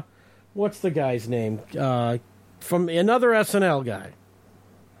what's the guy's name? From another SNL guy.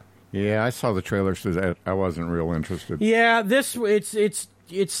 Yeah, I saw the trailers to that. I wasn't real interested. Yeah, it's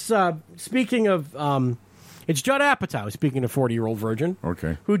speaking of it's Judd Apatow, speaking of 40-Year-Old Virgin.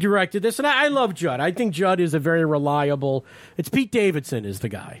 Okay. Who directed this, and I love Judd. I think Judd is a very reliable. It's Pete Davidson is the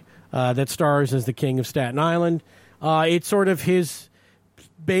guy that stars as the King of Staten Island. It's sort of his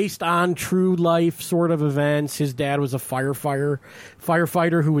based on true life sort of events. His dad was a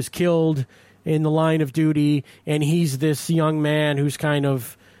firefighter who was killed in the line of duty, and he's this young man who's kind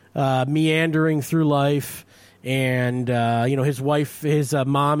of meandering through life. And his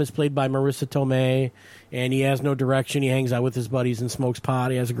mom is played by Marissa Tomei, and he has no direction. He hangs out with his buddies and smokes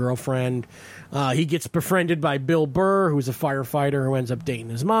pot. He has a girlfriend. He gets befriended by Bill Burr, who's a firefighter who ends up dating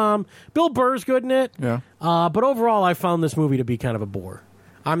his mom. Bill Burr's good in it. Yeah. But overall, I found this movie to be kind of a bore.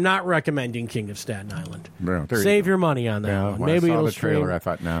 I'm not recommending King of Staten Island. Yeah, Save your money on that one. When Maybe I saw it'll the trailer, stream. I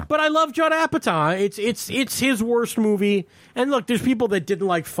thought, no. But I love Judd Apatow. It's his worst movie. And look, there's people that didn't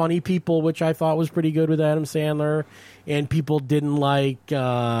like Funny People, which I thought was pretty good with Adam Sandler, and people didn't like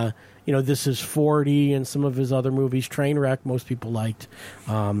This Is 40 and some of his other movies. Trainwreck, most people liked.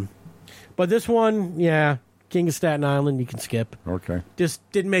 But this one, yeah, King of Staten Island, you can skip. Okay. Just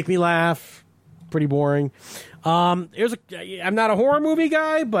didn't make me laugh. Pretty boring. I'm not a horror movie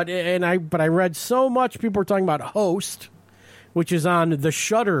guy, but I read so much. People were talking about Host, which is on the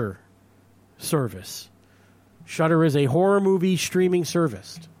Shudder service. Shudder is a horror movie streaming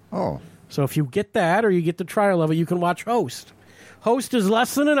service. Oh. So if you get that or you get the trial of it, you can watch Host. Host is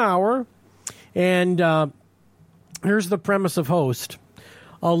less than an hour, and here's the premise of Host.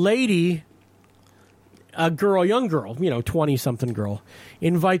 A young girl, 20-something girl,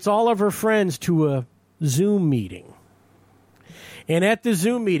 invites all of her friends to a Zoom meeting. And at the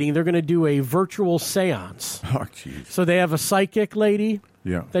Zoom meeting, they're going to do a virtual seance. Oh, jeez. So they have a psychic lady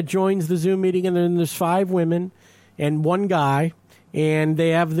that joins the Zoom meeting, and then there's 5 women and 1 guy, and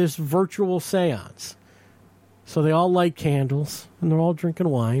they have this virtual seance. So they all light candles, and they're all drinking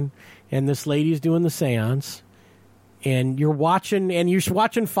wine, and this lady's doing the seance. And you're watching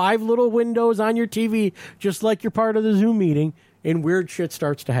 5 little windows on your TV, just like you're part of the Zoom meeting, and weird shit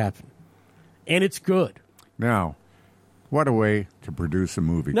starts to happen. And it's good. Now, what a way to produce a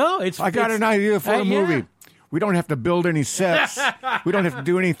movie. No, I got an idea for a movie. Yeah. We don't have to build any sets. We don't have to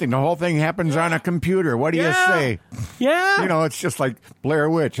do anything. The whole thing happens on a computer. What do you say? Yeah. It's just like Blair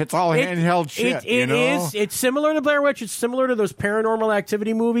Witch. It's all handheld shit. It is. It's similar to Blair Witch. It's similar to those Paranormal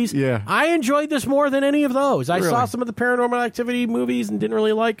Activity movies. Yeah. I enjoyed this more than any of those. I saw some of the Paranormal Activity movies and didn't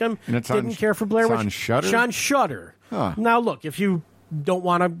really like them. And didn't care for Blair Witch. On Shudder? It's on Shudder. Huh. Now, look, if you don't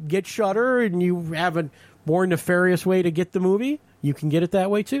want to get Shudder and you have a more nefarious way to get the movie, you can get it that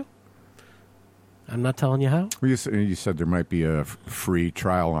way, too. I'm not telling you how. Well, you said there might be a free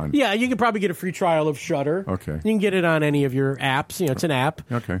trial on. Yeah, you can probably get a free trial of Shudder. Okay. You can get it on any of your apps. It's an app.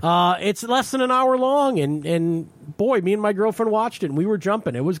 Okay. It's less than an hour long, and boy, me and my girlfriend watched it, and we were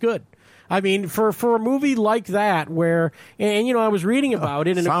jumping. It was good. I mean, for a movie like that, where and I was reading about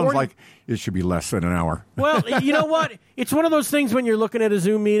it, and sounds like it should be less than an hour. Well, you know what? It's one of those things when you're looking at a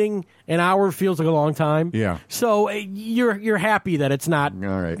Zoom meeting, an hour feels like a long time. Yeah. So you're happy that it's not.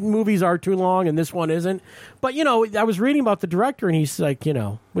 All right. Movies are too long, and this one isn't. But I was reading about the director, and he's like,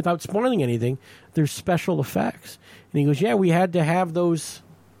 without spoiling anything, there's special effects, and he goes, yeah, we had to have those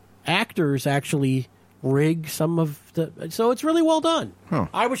actors actually rig some of the, so it's really well done. Huh.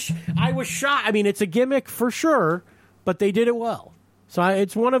 I was shocked. I mean, it's a gimmick for sure, but they did it well. So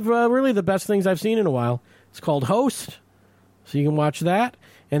it's one of really the best things I've seen in a while. It's called Host, so you can watch that.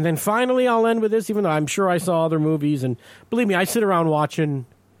 And then finally, I'll end with this, even though I'm sure I saw other movies. And believe me, I sit around watching,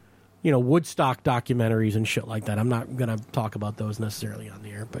 Woodstock documentaries and shit like that. I'm not going to talk about those necessarily on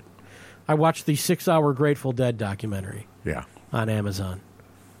the air, but I watched the 6-hour Grateful Dead documentary on Amazon.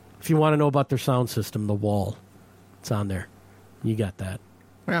 If you want to know about their sound system, The Wall, it's on there. You got that.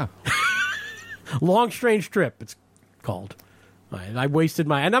 Yeah. Long Strange Trip, it's called. I wasted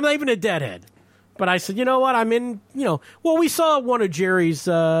and I'm not even a Deadhead. But I said, you know what? I'm in, we saw one of Jerry's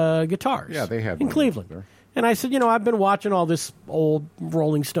guitars. Yeah, they had in Cleveland. And I said, I've been watching all this old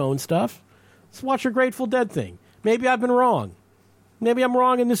Rolling Stone stuff. Let's watch a Grateful Dead thing. Maybe I've been wrong. Maybe I'm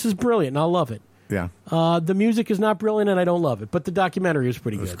wrong and this is brilliant and I'll love it. Yeah. The music is not brilliant and I don't love it, but the documentary is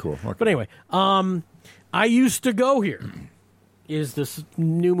pretty good. That's cool. Okay. But anyway, I Used to Go Here is this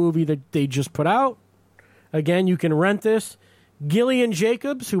new movie that they just put out. Again, you can rent this. Gillian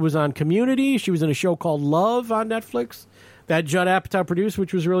Jacobs, who was on Community, she was in a show called Love on Netflix that Judd Apatow produced,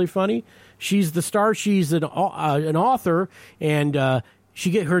 which was really funny. She's the star. She's an author, and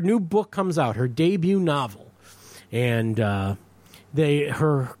her new book comes out, her debut novel, and her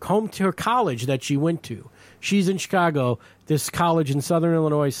college that she went to. She's in Chicago. This college in Southern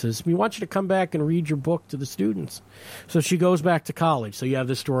Illinois says, we want you to come back and read your book to the students. So she goes back to college. So you have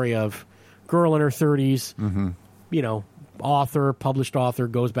the story of girl in her 30s, published author,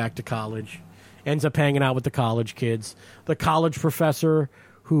 goes back to college, ends up hanging out with the college kids. The college professor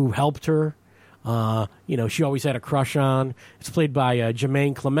who helped her, she always had a crush on. It's played by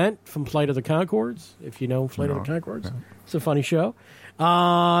Jermaine Clement from Flight of the Conchords, if you know Flight of the Conchords. Yeah. It's a funny show.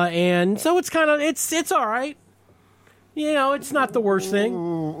 And so it's kind of, it's all right. It's not the worst thing.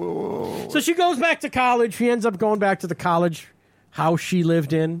 So she goes back to college. She ends up going back to the college house she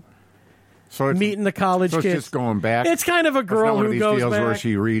lived in. So meeting the college kids. It's just going back. It's kind of a girl who goes back. Where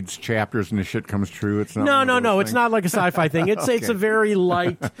she reads chapters and the shit comes true. It's not. No. It's not like a sci-fi thing. It's okay. It's a very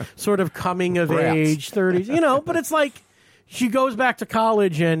light sort of coming of age 30s. But it's like she goes back to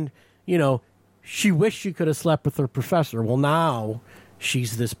college and she wished she could have slept with her professor. Well, now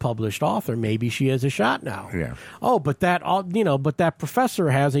she's this published author. Maybe she has a shot now. Yeah. Oh, but that professor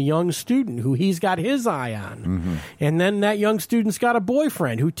has a young student who he's got his eye on. Mm-hmm. And then that young student's got a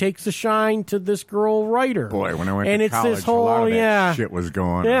boyfriend who takes a shine to this girl writer. Boy, when I went to college, this whole, a lot of that shit was going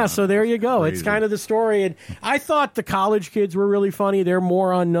on. Yeah, so there you go. Crazy. It's kind of the story. And I thought the college kids were really funny. They're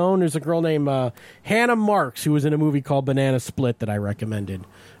more unknown. There's a girl named Hannah Marks who was in a movie called Banana Split that I recommended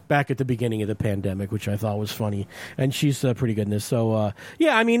back at the beginning of the pandemic, which I thought was funny, and she's pretty good in this. So,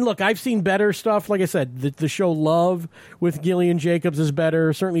 look, I've seen better stuff. Like I said, the show Love with Gillian Jacobs is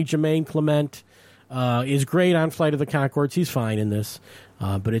better. Certainly Jermaine Clement is great on Flight of the Conchords. He's fine in this,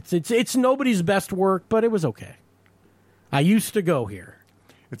 but it's nobody's best work, but it was okay. I Used to Go Here.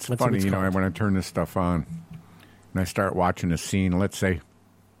 It's funny, when I turn this stuff on and I start watching a scene, let's say,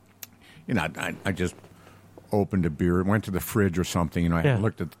 I just opened a beer, went to the fridge or something, I haven't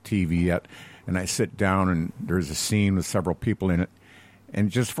looked at the TV yet, and I sit down and there's a scene with several people in it, and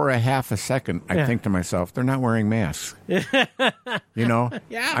just for a half a second, I think to myself, they're not wearing masks. Yeah. You're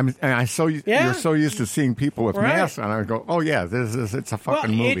so used to seeing people with masks on, I go, oh yeah, it's a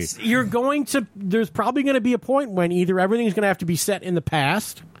fucking movie. There's probably going to be a point when either everything's going to have to be set in the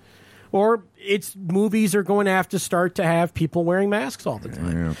past, or movies are going to have to start to have people wearing masks all the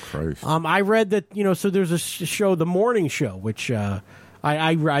time. Yeah, Christ. I read that, so there's a show, The Morning Show, which I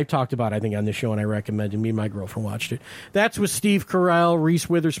talked about, I think, on this show, and I recommended. Me and my girlfriend watched it. That's with Steve Carell, Reese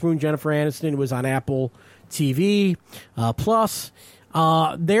Witherspoon, Jennifer Aniston. It was on Apple TV Plus.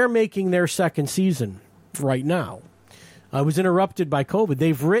 They're making their second season right now. It was interrupted by COVID.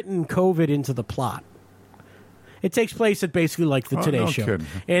 They've written COVID into the plot. It takes place at basically like the Today Show. Kidding.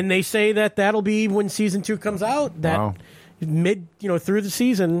 And they say that that'll be when season 2 comes out. That through the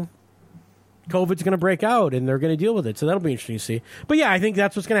season, COVID's going to break out and they're going to deal with it. So that'll be interesting to see. But yeah, I think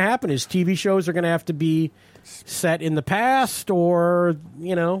that's what's going to happen is TV shows are going to have to be set in the past or,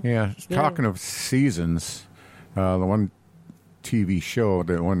 Yeah, talking of seasons, the one TV show,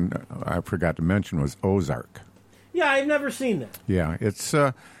 the one I forgot to mention was Ozark. Yeah, I've never seen that. Yeah, it's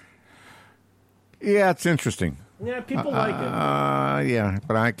interesting. Yeah, people like it. Yeah,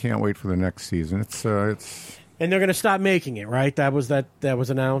 but I can't wait for the next season. It's and they're going to stop making it, right? That was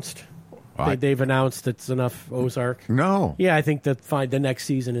announced. They've announced it's enough Ozark. No. Yeah, I think the next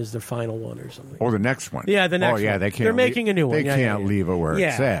season is the final one or something. Or the next one. Yeah, the next one. Oh, yeah, they can't. They're making a new one. They can't leave it where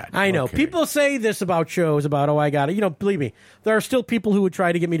it's at. I know. Okay. People say this about shows, about, I got it. Believe me, there are still people who would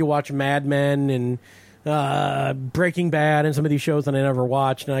try to get me to watch Mad Men and Breaking Bad and some of these shows that I never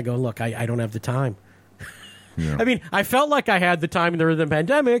watched. And I go, look, I don't have the time. Yeah. I mean, I felt like I had the time during the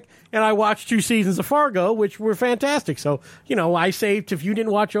pandemic, and I watched 2 seasons of Fargo, which were fantastic. So, I say if you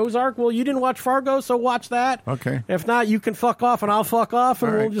didn't watch Ozark, well, you didn't watch Fargo, so watch that. Okay. If not, you can fuck off, and I'll fuck off,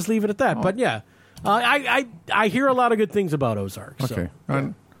 and we'll just leave it at that. But yeah, I hear a lot of good things about Ozark. Okay.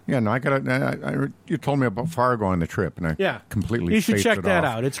 So, I got you told me about Fargo on the trip, and I completely you should spaced check it that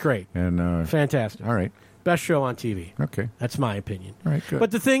off. out. It's great. And fantastic. All right. Best show on TV. Okay. That's my opinion. All right, good.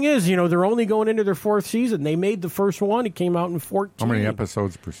 But the thing is, they're only going into their 4th season. They made the first one. It came out in 14. How many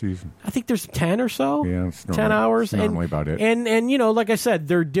episodes per season? I think there's 10 or so. Yeah, it's 10 hours. It's normally about it. And like I said,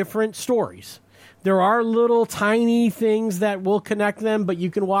 they're different stories. There are little tiny things that will connect them, but you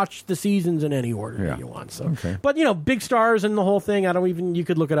can watch the seasons in any order that you want. So, But, big stars in the whole thing. You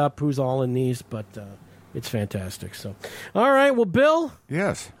could look it up who's all in these, but it's fantastic. So, all right. Well, Bill.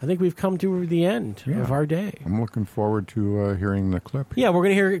 Yes. I think we've come to the end of our day. I'm looking forward to hearing the clip. Yeah, we're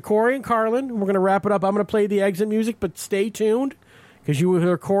going to hear Corey and Carlin. We're going to wrap it up. I'm going to play the exit music, but stay tuned because you will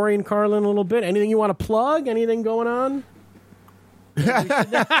hear Corey and Carlin a little bit. Anything you want to plug? Anything going on?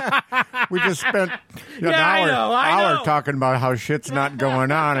 We just spent an hour talking about how shit's not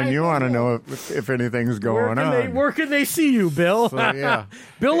going on, and you want to know if anything's going on. Where can they see you, Bill? So, yeah.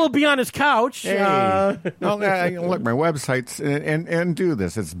 Bill will be on his couch. Hey. Look, my website's, and do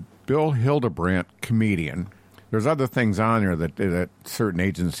this. It's Bill Hildebrandt, comedian. There's other things on there that certain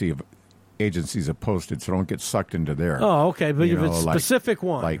agencies have posted, so don't get sucked into there. Oh, okay. But if it's a specific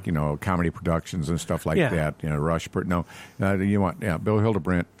one. Like, comedy productions and stuff like that. Rushpert. No, you want, Bill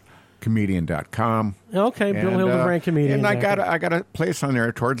Hildebrandt, comedian.com. Okay, Bill Hildebrandt, comedian. And I got a place on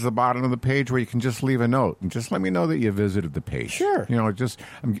there towards the bottom of the page where you can just leave a note and just let me know that you visited the page. Sure.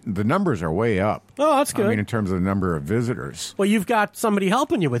 The numbers are way up. Oh, that's good. I mean, in terms of the number of visitors. Well, you've got somebody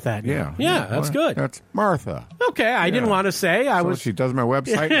helping you with that now. Yeah, that's good. That's Martha. Okay, I didn't want to say. She does my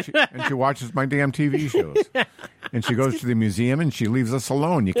website and she watches my damn TV shows. And she goes to the museum and she leaves us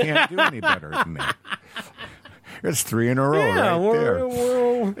alone. You can't do any better than that. It's 3 in a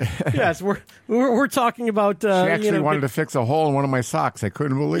row yes, we're talking about. She actually wanted to fix a hole in one of my socks. I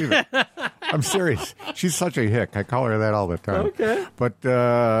couldn't believe it. I'm serious. She's such a hick. I call her that all the time. Okay. But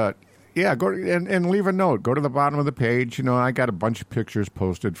go and leave a note. Go to the bottom of the page. I got a bunch of pictures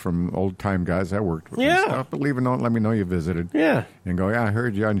posted from old time guys I worked with. Yeah. And stuff, but leave a note. Let me know you visited. Yeah. And go. Yeah, I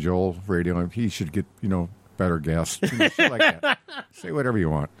heard you on Joel Radio. He should get better guests. Shit like that. Say whatever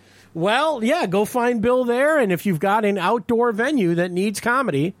you want. Well, yeah, go find Bill there, and if you've got an outdoor venue that needs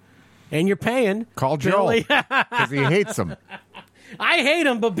comedy and you're paying... Call Joe, because he hates them. I hate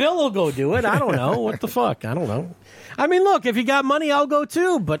him, but Bill will go do it. I don't know. What the fuck? I don't know. I mean, look, if you got money, I'll go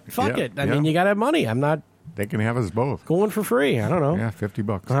too, but fuck it. I mean, you got to have money. I'm not... They can have us both. Going for free. I don't know. Yeah,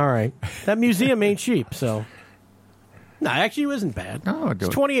 $50. All right. That museum ain't cheap, so... No, actually, it isn't bad. No, it's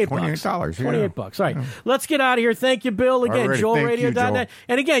 $28. $28. All right. Let's get out of here. Thank you, Bill. Again, JoelRadio.net.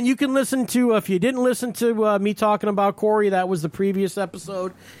 And again, you can listen to, if you didn't listen to me talking about Corey, that was the previous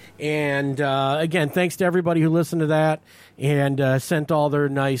episode. And again, thanks to everybody who listened to that and sent all their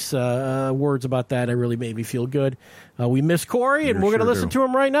nice words about that. It really made me feel good. We miss Corey, and we're going to listen to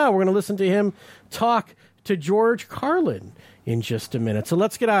him right now. We're going to listen to him talk to George Carlin in just a minute. So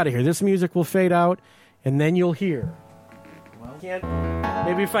let's get out of here. This music will fade out, and then you'll hear...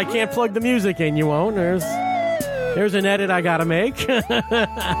 Maybe if I can't plug the music in, you won't. There's an edit I got to make.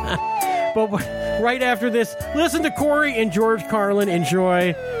 But right after this, listen to Corey and George Carlin.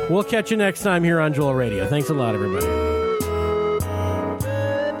 Enjoy. We'll catch you next time here on Joel Radio. Thanks a lot, everybody.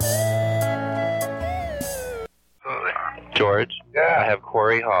 George, I have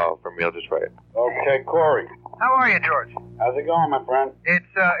Corey Hall from Real Detroit. Okay, Corey. How are you, George? How's it going, my friend? It's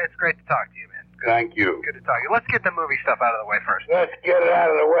great to talk to you, man. Thank you. Good to talk to you. Let's get the movie stuff out of the way first. Let's get it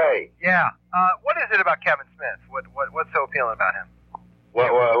out of the way. Yeah. What is it about Kevin Smith? What's so appealing about him? What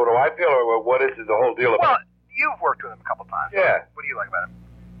do I feel, or what is the whole deal about? Well, you've worked with him a couple times. Yeah. What do you like about him?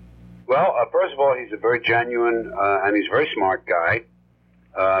 Well, first of all, he's a very genuine and he's a very smart guy.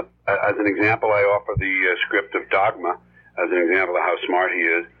 As an example, I offer the script of Dogma as an example of how smart he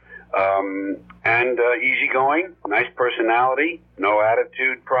is. And easygoing, nice personality, no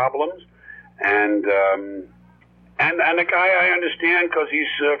attitude problems. And a guy I understand because he's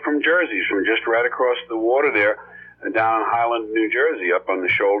from Jersey. He's from just right across the water there, down in Highland, New Jersey, up on the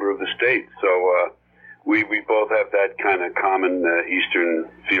shoulder of the state. So we both have that kind of common Eastern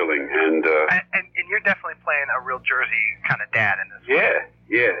feeling. And you're definitely playing a real Jersey kind of dad in this.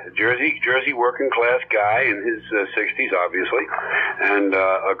 Yeah, Jersey working class guy in his 60s, obviously, and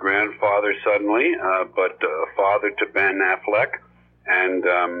a grandfather suddenly, but a father to Ben Affleck,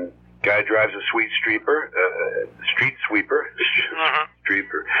 and. Guy drives a street sweeper, street sweeper,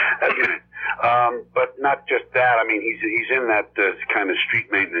 streeper. But no, not just that. I mean, he's in that kind of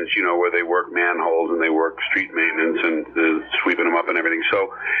street maintenance, where they work manholes and they work street maintenance and sweeping them up and everything.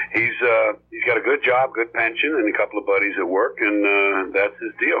 So he's got a good job, good pension, and a couple of buddies at work, and that's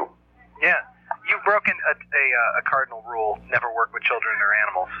his deal. Yeah, you've broken a cardinal rule: never work with children or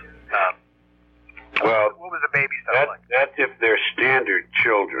animals. Well, what was the baby stuff like? That's if they're standard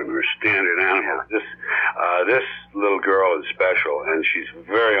children or standard animals. This little girl is special, and she's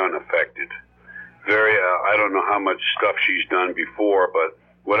very unaffected. Very, I don't know how much stuff she's done before, but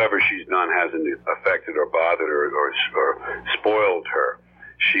whatever she's done hasn't affected or bothered her or spoiled her.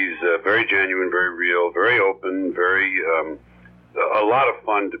 She's very genuine, very real, very open, very a lot of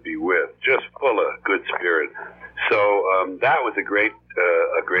fun to be with, just full of good spirit. So that was a great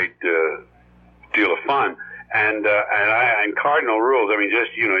deal of fun. And cardinal rules. I mean,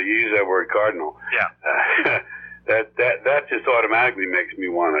 just you use that word cardinal. Yeah. That just automatically makes me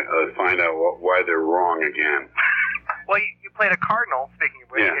want to find out why they're wrong again. Well, you played a cardinal, speaking of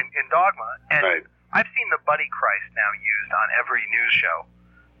which, in Dogma, and right. I've seen the Buddy Christ now used on every news show,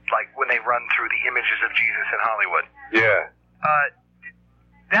 like when they run through the images of Jesus in Hollywood. Yeah.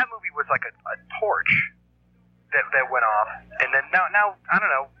 That movie was like a torch that went off, and then now I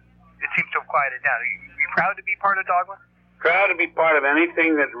don't know. It seems to have quieted down. Are you proud to be part of Dogma? Proud to be part of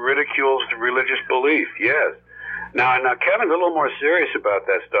anything that ridicules the religious belief, yes. Now, Kevin's a little more serious about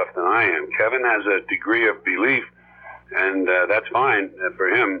that stuff than I am. Kevin has a degree of belief, and that's fine for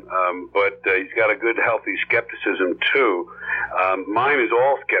him, but he's got a good, healthy skepticism, too. Mine is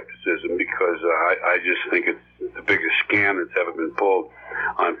all skepticism because I just think it's the biggest scam that's ever been pulled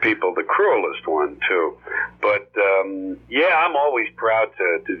on people, the cruelest one, too. But, yeah, I'm always proud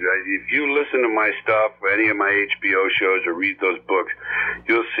to if you listen to my stuff, any of my HBO shows, or read those books,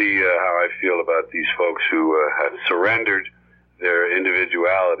 you'll see how I feel about these folks who have surrendered their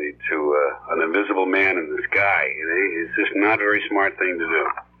individuality to an invisible man in the sky. It's just not a very smart thing to do.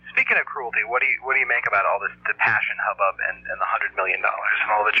 Speaking of cruelty, what do you make about all this, the passion hubbub and the $100 million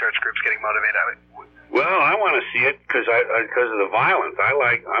and all the church groups getting motivated? Well, I want to see it because of the violence. I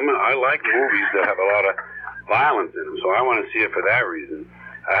like movies that have a lot of violence in them, so I want to see it for that reason.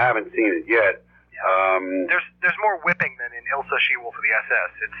 I haven't seen it yet. Yeah. There's more whipping than in Ilsa She-Wolf of the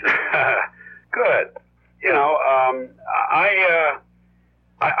SS. It's good.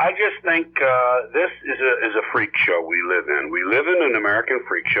 I just think this is a freak show we live in. We live in an American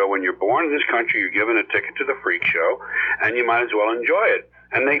freak show. When you're born in this country, you're given a ticket to the freak show, and you might as well enjoy it.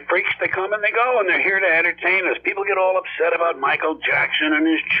 And freaks, they come and they go, and they're here to entertain us. People get all upset about Michael Jackson and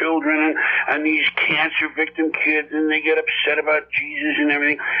his children and these cancer victim kids, and they get upset about Jesus and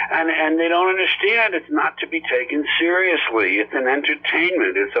everything. And they don't understand it's not to be taken seriously. It's an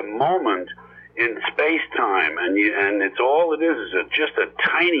entertainment. It's a moment in space-time, and it's all it is just a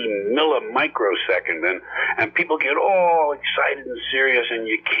tiny millimicrosecond, and people get all excited and serious, and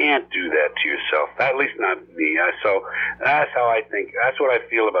you can't do that to yourself. At least not me. So that's how I think. That's what I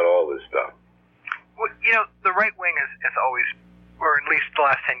feel about all this stuff. Well, the right wing has always, or at least the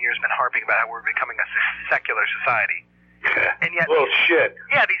last 10 years, been harping about how we're becoming a secular society. And yet, shit.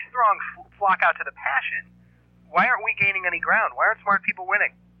 Yeah, these throngs flock out to the passion. Why aren't we gaining any ground? Why aren't smart people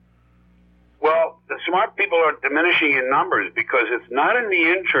winning? Well, the smart people are diminishing in numbers because it's not in the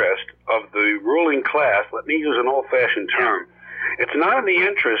interest of the ruling class. Let me use an old-fashioned term. It's not in the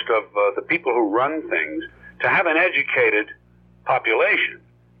interest of the people who run things to have an educated population.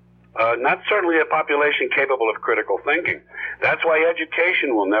 Not certainly a population capable of critical thinking. That's why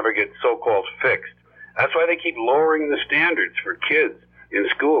education will never get so-called fixed. That's why they keep lowering the standards for kids in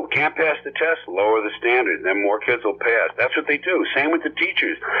school. Can't pass the test, lower the standards, then more kids will pass. That's what they do. Same with the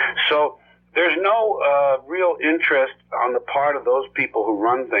teachers. So there's no real interest on the part of those people who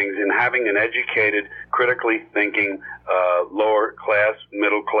run things in having an educated, critically thinking, lower class,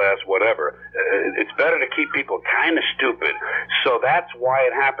 middle class, whatever. It's better to keep people kind of stupid. So that's why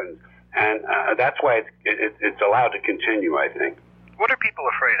it happens. And that's why it's allowed to continue, I think. What are people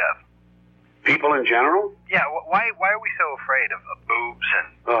afraid of? People in general? Yeah, why are we so afraid of boobs and...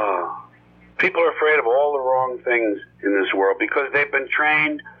 People are afraid of all the wrong things in this world because they've been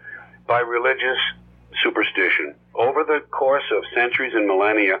trained by religious superstition. Over the course of centuries and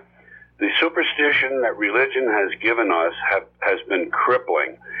millennia, the superstition that religion has given us has been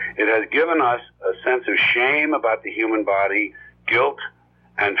crippling. It has given us a sense of shame about the human body, guilt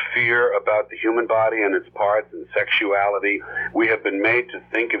and fear about the human body and its parts and sexuality. We have been made to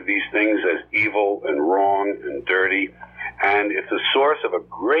think of these things as evil and wrong and dirty, and it's a source of a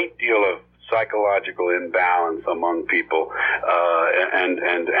great deal of psychological imbalance among people, and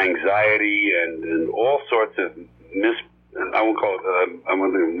anxiety and all sorts of I won't call it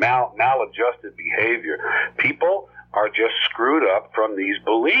maladjusted behavior. People are just screwed up from these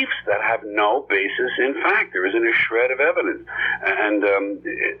beliefs that have no basis in fact. There isn't a shred of evidence. And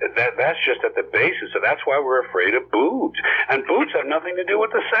that's just at the basis. So that's why we're afraid of boobs. And boobs have nothing to do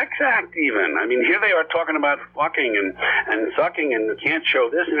with the sex act even. I mean, here they are talking about fucking and sucking and you can't show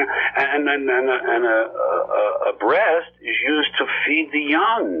this. And a breast is used to feed the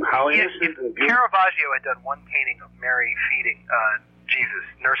young. How innocent and beautiful. Caravaggio had done one painting of Mary feeding Jesus,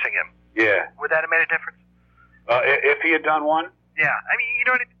 nursing him. Yeah. Would that have made a difference? If he had done one? Yeah. I mean, you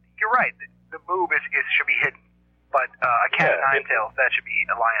know, you're right. The boob should be hidden. But a cat of nine tails, that should be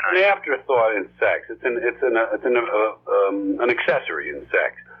a lion eye. An afterthought in sex. It's an accessory in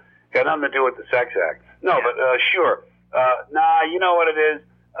sex. Got nothing to do with the sex act. No, but sure. You know what it is?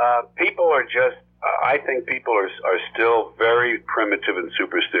 People are just. I think people are still very primitive and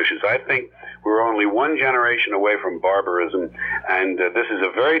superstitious. I think we're only one generation away from barbarism, and this is a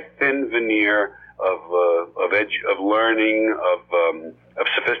very thin veneer of learning, of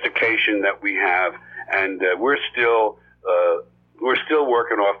sophistication that we have, and we're still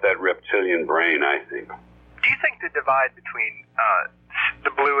working off that reptilian brain, I think. Do you think the divide between the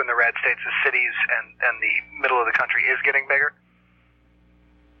blue and the red states, the cities and the middle of the country, is getting bigger?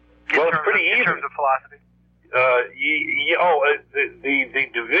 Well, it's pretty even. In terms of philosophy? The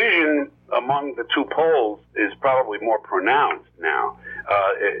division among the two poles is probably more pronounced now.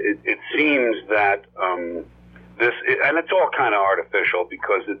 It seems that and it's all kind of artificial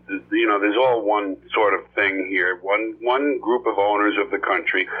because there's all one sort of thing here, one group of owners of the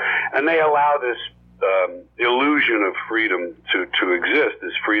country, and they allow this illusion of freedom to exist,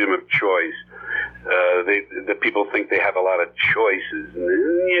 this freedom of choice. The people think they have a lot of choices,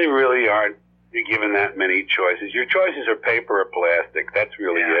 and you really aren't given that many choices. Your choices are paper or plastic. That's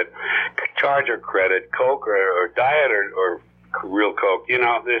really it. Charge or credit, Coke or diet or real Coke. You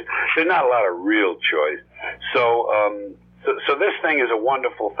know, there's not a lot of real choice. So this thing is a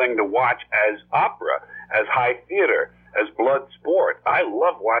wonderful thing to watch as opera, as high theater, as blood sport. I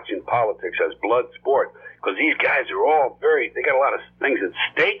love watching politics as blood sport because these guys are they got a lot of things at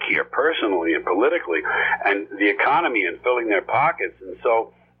stake here, personally and politically, and the economy and filling their pockets. And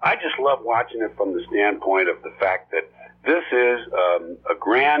so I just love watching it from the standpoint of the fact that this is a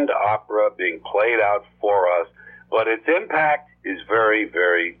grand opera being played out for us, but its impact is very,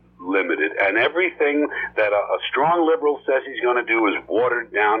 very limited. And everything that a strong liberal says he's going to do is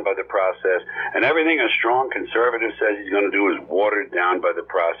watered down by the process, and everything a strong conservative says he's going to do is watered down by the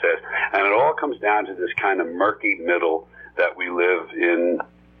process. And it all comes down to this kind of murky middle that we live in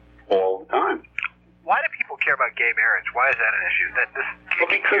all the time. Why do people care about gay marriage? Why is that an issue? Well,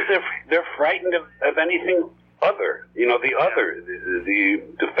 because they're frightened of anything other. You know, the other, the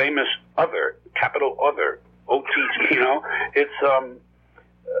famous other, capital other, OTT. You know, it's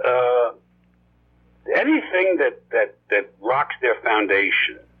anything that rocks their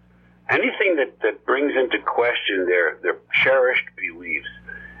foundation, anything that brings into question their cherished beliefs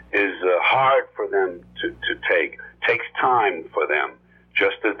is hard for them to take. Takes time for them,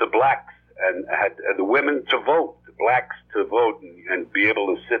 just as the blacks and had the women to vote, the blacks to vote and be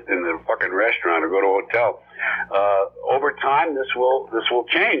able to sit in a fucking restaurant or go to a hotel. Over time, this will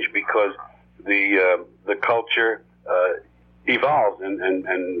change because the culture evolves and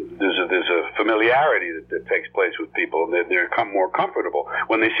there's a familiarity that takes place with people, and they become more comfortable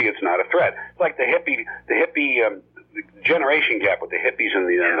when they see it's not a threat. It's like the hippie generation gap with the hippies and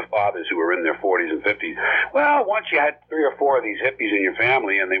the fathers who were in their 40s and 50s. Well, once you had 3 or 4 of these hippies in your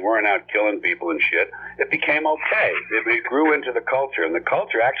family and they weren't out killing people and shit, it became okay. It grew into the culture, and the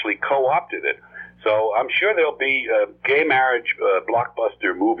culture actually co-opted it. So I'm sure there'll be gay marriage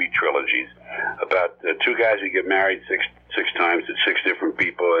blockbuster movie trilogies about 2 guys who get married six times to 6 different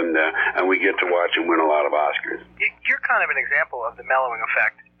people, and we get to watch them win a lot of Oscars. You're kind of an example of the mellowing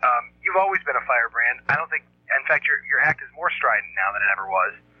effect. You've always been a firebrand. I don't think, in fact, your act is more strident now than it ever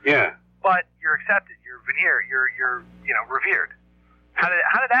was. Yeah. But you're accepted. You're veneered. You're revered. How did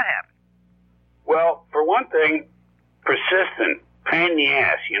that happen? Well, for one thing, persistent. Pain in the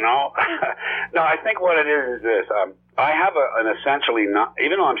ass, you know. No, I think what it is this. I have an essentially not,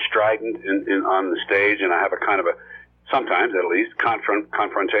 even though I'm strident on the stage, and I have a kind of a, sometimes at least,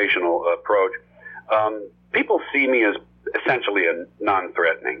 confrontational approach. People see me as essentially a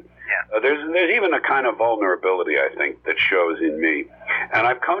non-threatening. Yeah. There's even a kind of vulnerability, I think, that shows in me, and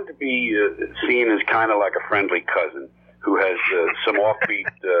I've come to be seen as kind of like a friendly cousin who has some offbeat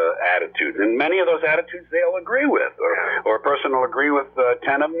attitudes. And many of those attitudes they'll agree with, or a person will agree with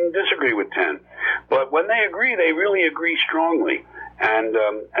 10 of them and disagree with 10. But when they agree, they really agree strongly.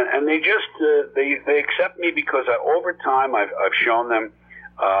 and they just they accept me because over time I've shown them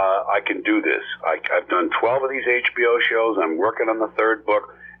I can do this. I've done 12 of these HBO shows. I'm working on the third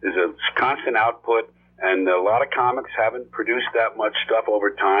book. There's a constant output, and a lot of comics haven't produced that much stuff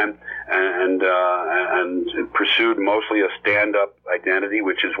over time, and pursued mostly a stand-up identity,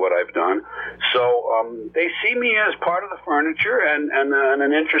 which is what I've done. So they see me as part of the furniture, and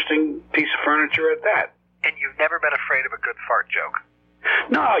an interesting piece of furniture at that. And you've never been afraid of a good fart joke?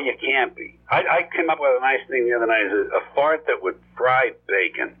 No, you can't be. I came up with a nice thing the other night, a fart that would fry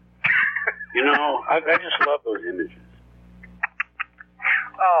bacon. You know, I just love those images.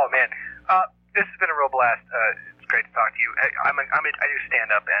 Oh, man. This has been a real blast. It's great to talk to you. I do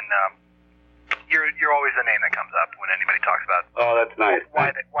stand-up, and you're always the name that comes up when anybody talks about that's nice.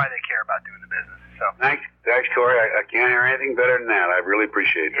 Why they care about doing the business. So Thanks, Corey. I can't hear anything better than that. I really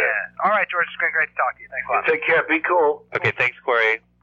appreciate that. Yeah. All right, George. It's been great to talk to you. Thanks a lot. Take care. Be cool. Okay, thanks, Corey.